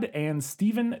Pedrad, and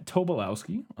Stephen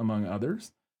Tobolowsky, among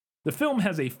others. The film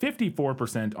has a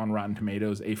 54% on Rotten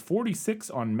Tomatoes, a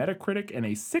 46 on Metacritic, and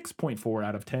a 6.4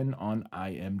 out of 10 on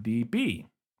IMDb.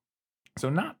 So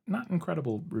not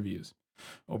incredible reviews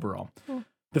overall.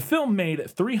 The film made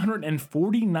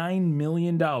 $349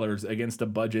 million against a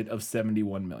budget of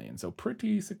 $71 million, so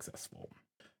pretty successful.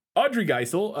 Audrey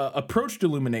Geisel approached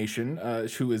Illumination,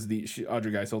 who is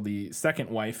Audrey Geisel, the second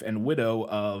wife and widow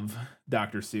of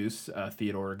Dr. Seuss,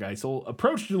 Theodore Geisel,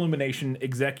 approached Illumination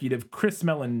executive Chris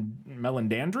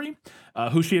Melandandri,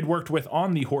 who she had worked with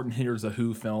on the Horton Hears a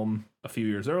Who film a few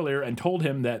years earlier, and told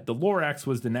him that the Lorax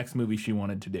was the next movie she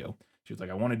wanted to do. She was like,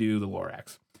 I want to do the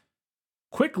Lorax.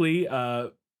 Quickly,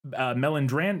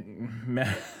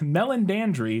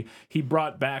 Melandandri, he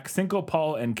brought back Cinco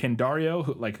Paul and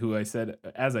Kendario, who I said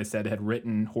had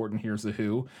written Horton Hears a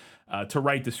Who, to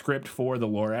write the script for the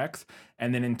Lorax.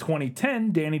 And then in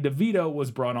 2010, Danny DeVito was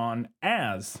brought on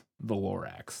as the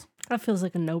Lorax. That feels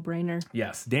like a no-brainer.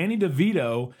 Yes, Danny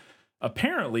DeVito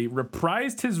apparently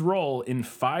reprised his role in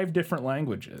 5 different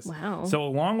languages. Wow. So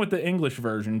along with the English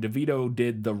version, DeVito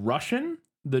did the Russian,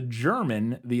 the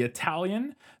German, the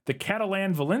Italian, the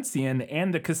Catalan Valencian,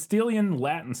 and the Castilian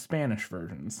Latin Spanish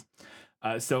versions.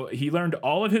 So he learned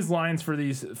all of his lines for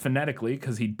these phonetically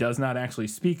because he does not actually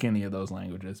speak any of those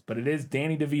languages. But it is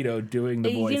Danny DeVito doing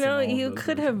the voice. You know, you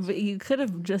could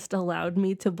have just allowed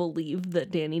me to believe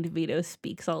that Danny DeVito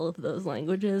speaks all of those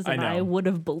languages, and I would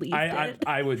have believed it.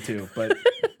 I would too, but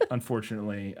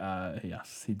unfortunately,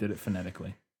 yes, he did it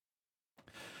phonetically.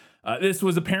 This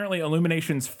was apparently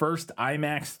Illumination's first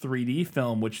IMAX 3D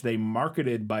film, which they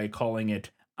marketed by calling it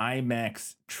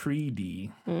IMAX 3D.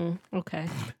 Okay.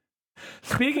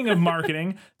 Speaking of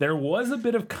marketing, there was a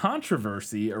bit of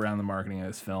controversy around the marketing of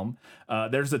this film.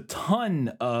 There's a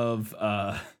ton of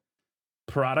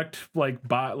product like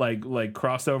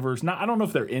crossovers. I don't know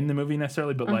if they're in the movie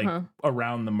necessarily, but like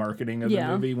around the marketing of the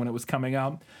movie when it was coming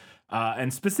out.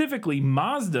 And specifically,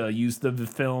 Mazda used the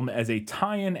film as a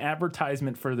tie-in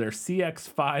advertisement for their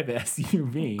CX-5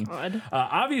 SUV. God.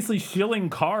 Obviously, shilling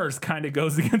cars kind of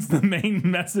goes against the main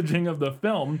messaging of the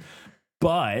film,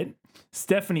 but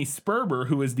Stephanie Sperber,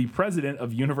 who is the president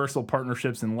of Universal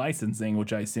Partnerships and Licensing,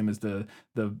 which I assume is the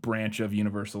branch of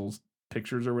Universal's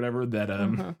Pictures or whatever that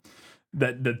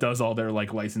that does all their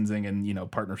like licensing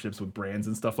and partnerships with brands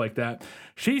and stuff like that.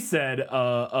 She said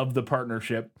of the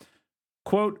partnership,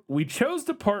 quote, "We chose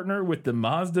to partner with the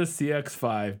Mazda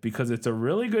CX-5 because it's a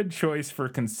really good choice for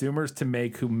consumers to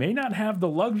make who may not have the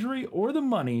luxury or the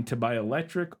money to buy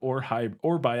electric or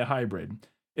buy a hybrid.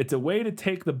 It's a way to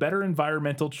take the better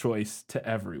environmental choice to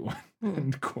everyone."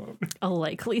 End quote. A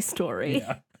likely story.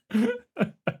 Yeah.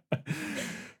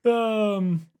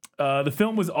 The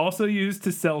film was also used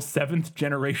to sell 7th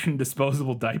generation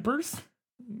disposable diapers,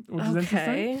 which is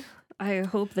interesting. I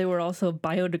hope they were also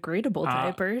biodegradable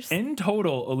diapers. In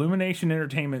total, Illumination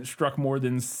Entertainment struck more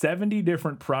than 70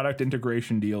 different product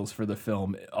integration deals for the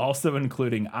film, also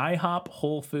including IHOP,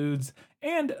 Whole Foods,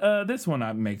 and this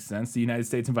one makes sense, the United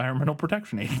States Environmental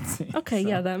Protection Agency. Okay,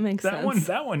 so that makes sense.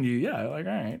 That one, all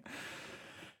right.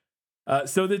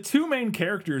 So the 2 main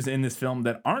characters in this film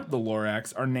that aren't the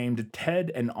Lorax are named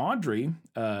Ted and Audrey,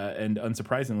 and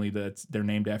unsurprisingly, they're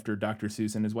named after Dr.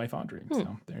 Seuss and his wife Audrey.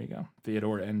 So there you go,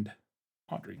 Theodore and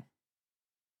Audrey.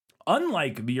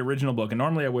 Unlike the original book, and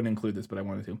normally I wouldn't include this, but I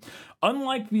wanted to.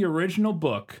 Unlike the original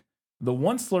book, the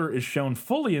Onceler is shown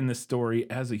fully in this story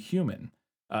as a human.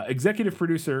 Executive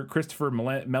producer Christopher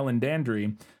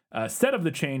Melandandri said of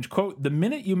the change, quote, "The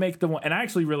minute you make and I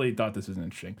actually really thought this was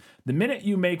interesting. The minute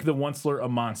you make the Onceler a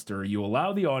monster, you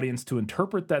allow the audience to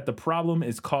interpret that the problem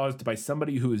is caused by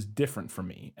somebody who is different from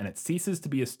me, and it ceases to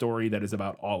be a story that is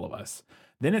about all of us.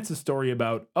 Then it's a story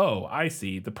about, oh, I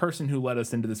see, the person who led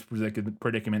us into this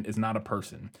predicament is not a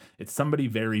person. It's somebody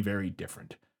very, very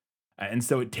different. And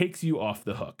so it takes you off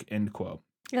the hook," end quote.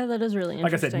 Yeah, that is really interesting.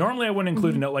 Like I said, normally I wouldn't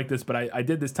include a note like this, but I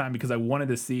did this time because I wanted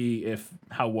to see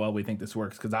how well we think this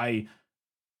works, because I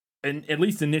at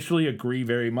least initially agree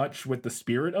very much with the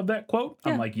spirit of that quote.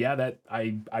 Yeah. I'm like, that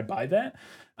I buy that,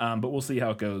 but we'll see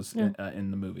how it goes in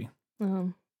the movie.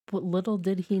 But little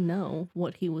did he know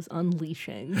what he was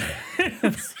unleashing.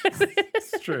 It's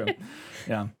true.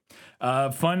 Yeah.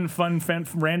 Random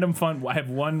fun. I have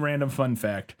one random fun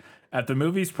fact. At the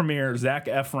movie's premiere, Zac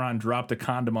Efron dropped a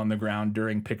condom on the ground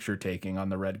during picture taking on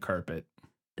the red carpet.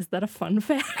 Is that a fun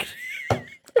fact?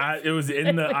 It was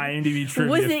in the IMDb trivia.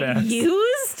 Was it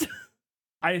used?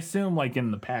 I assume like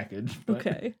in the package. But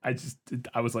okay. I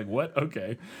was like, what?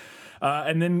 Okay.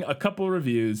 And then a couple of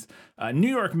reviews. New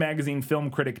York Magazine film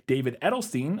critic David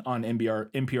Edelstein on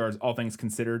NPR's All Things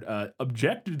Considered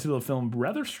objected to the film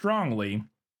rather strongly,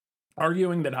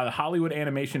 arguing that Hollywood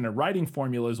animation and writing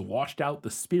formulas washed out the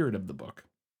spirit of the book.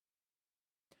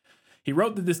 He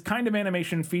wrote that this kind of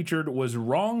animation featured was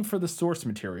wrong for the source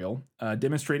material,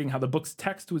 demonstrating how the book's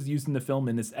text was used in the film.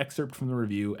 In this excerpt from the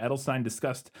review, Edelstein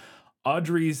discussed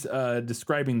Audrey's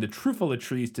describing the truffula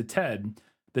trees to Ted.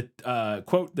 The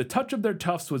quote, the touch of their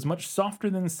tufts was much softer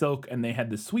than silk, and they had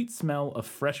the sweet smell of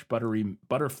fresh buttery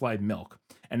butterfly milk.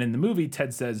 And in the movie,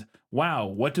 Ted says, wow,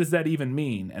 what does that even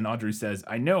mean? And Audrey says,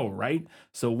 I know, right?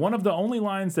 So one of the only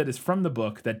lines that is from the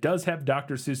book that does have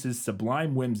Dr. Seuss's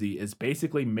sublime whimsy is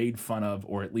basically made fun of,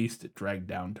 or at least dragged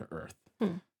down to earth.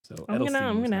 So I'm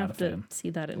gonna have to see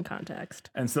that in context.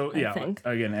 And so, yeah,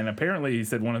 again, and apparently he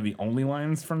said one of the only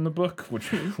lines from the book,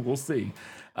 which we'll see.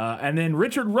 And then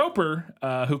Richard Roper,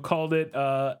 who called it,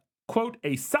 quote,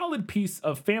 a solid piece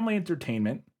of family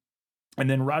entertainment. And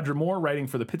then Roger Moore, writing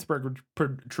for the Pittsburgh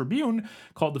Tribune,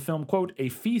 called the film, quote, a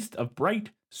feast of bright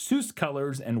Seuss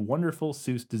colors and wonderful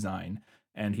Seuss design.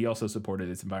 And he also supported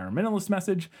its environmentalist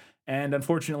message. And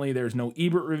unfortunately, there's no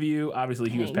Ebert review. Obviously,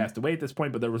 he was passed away at this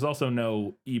point, but there was also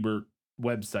no Ebert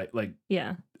website. Like,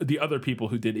 the other people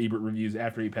who did Ebert reviews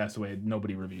after he passed away,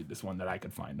 nobody reviewed this one that I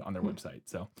could find on their website.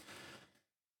 So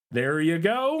there you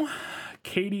go.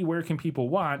 Katie, where can people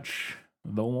watch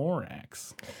the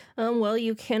Lorax? Well,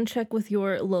 you can check with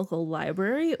your local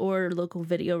library or local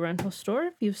video rental store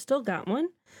if you've still got one.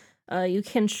 You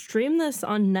can stream this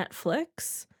on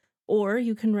Netflix, or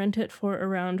you can rent it for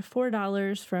around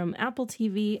 $4 from Apple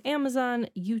TV, Amazon,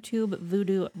 YouTube,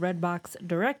 Vudu, Redbox,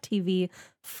 DirecTV,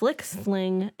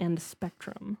 FlixFling, and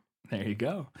Spectrum. There you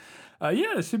go.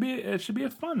 Yeah, it should be a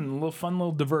fun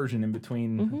little diversion in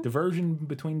between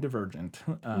Divergent.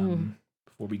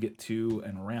 Before we get to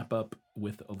and wrap up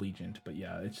with Allegiant. But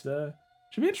yeah, it's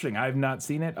should be interesting. I've not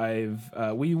seen it.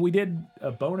 We did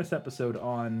a bonus episode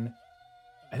on,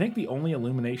 I think the only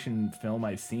Illumination film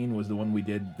I've seen was the one we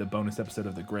did, the bonus episode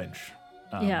of The Grinch.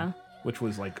 Which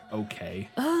was like okay.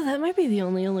 Oh, that might be the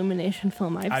only Illumination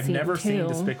film I've seen. I've never seen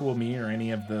Despicable Me or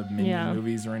any of the Minion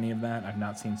movies or any of that. I've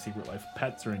not seen Secret Life of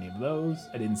Pets or any of those.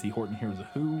 I didn't see Horton Hears a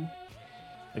Who.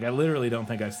 Like, I literally don't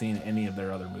think I've seen any of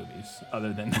their other movies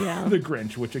other than The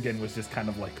Grinch, which again was just kind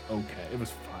of like okay. It was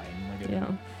fine. Like,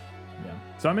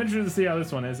 So I'm interested to see how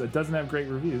this one is. It doesn't have great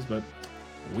reviews, but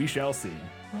we shall see.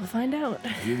 We'll find out.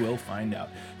 We will find out.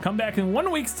 Come back in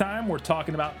 1 week's time. We're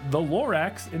talking about the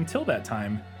Lorax. Until that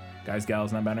time, guys,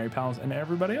 gals, non-binary pals, and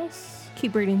everybody else,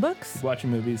 keep reading books, keep watching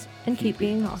movies, and keep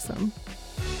being awesome.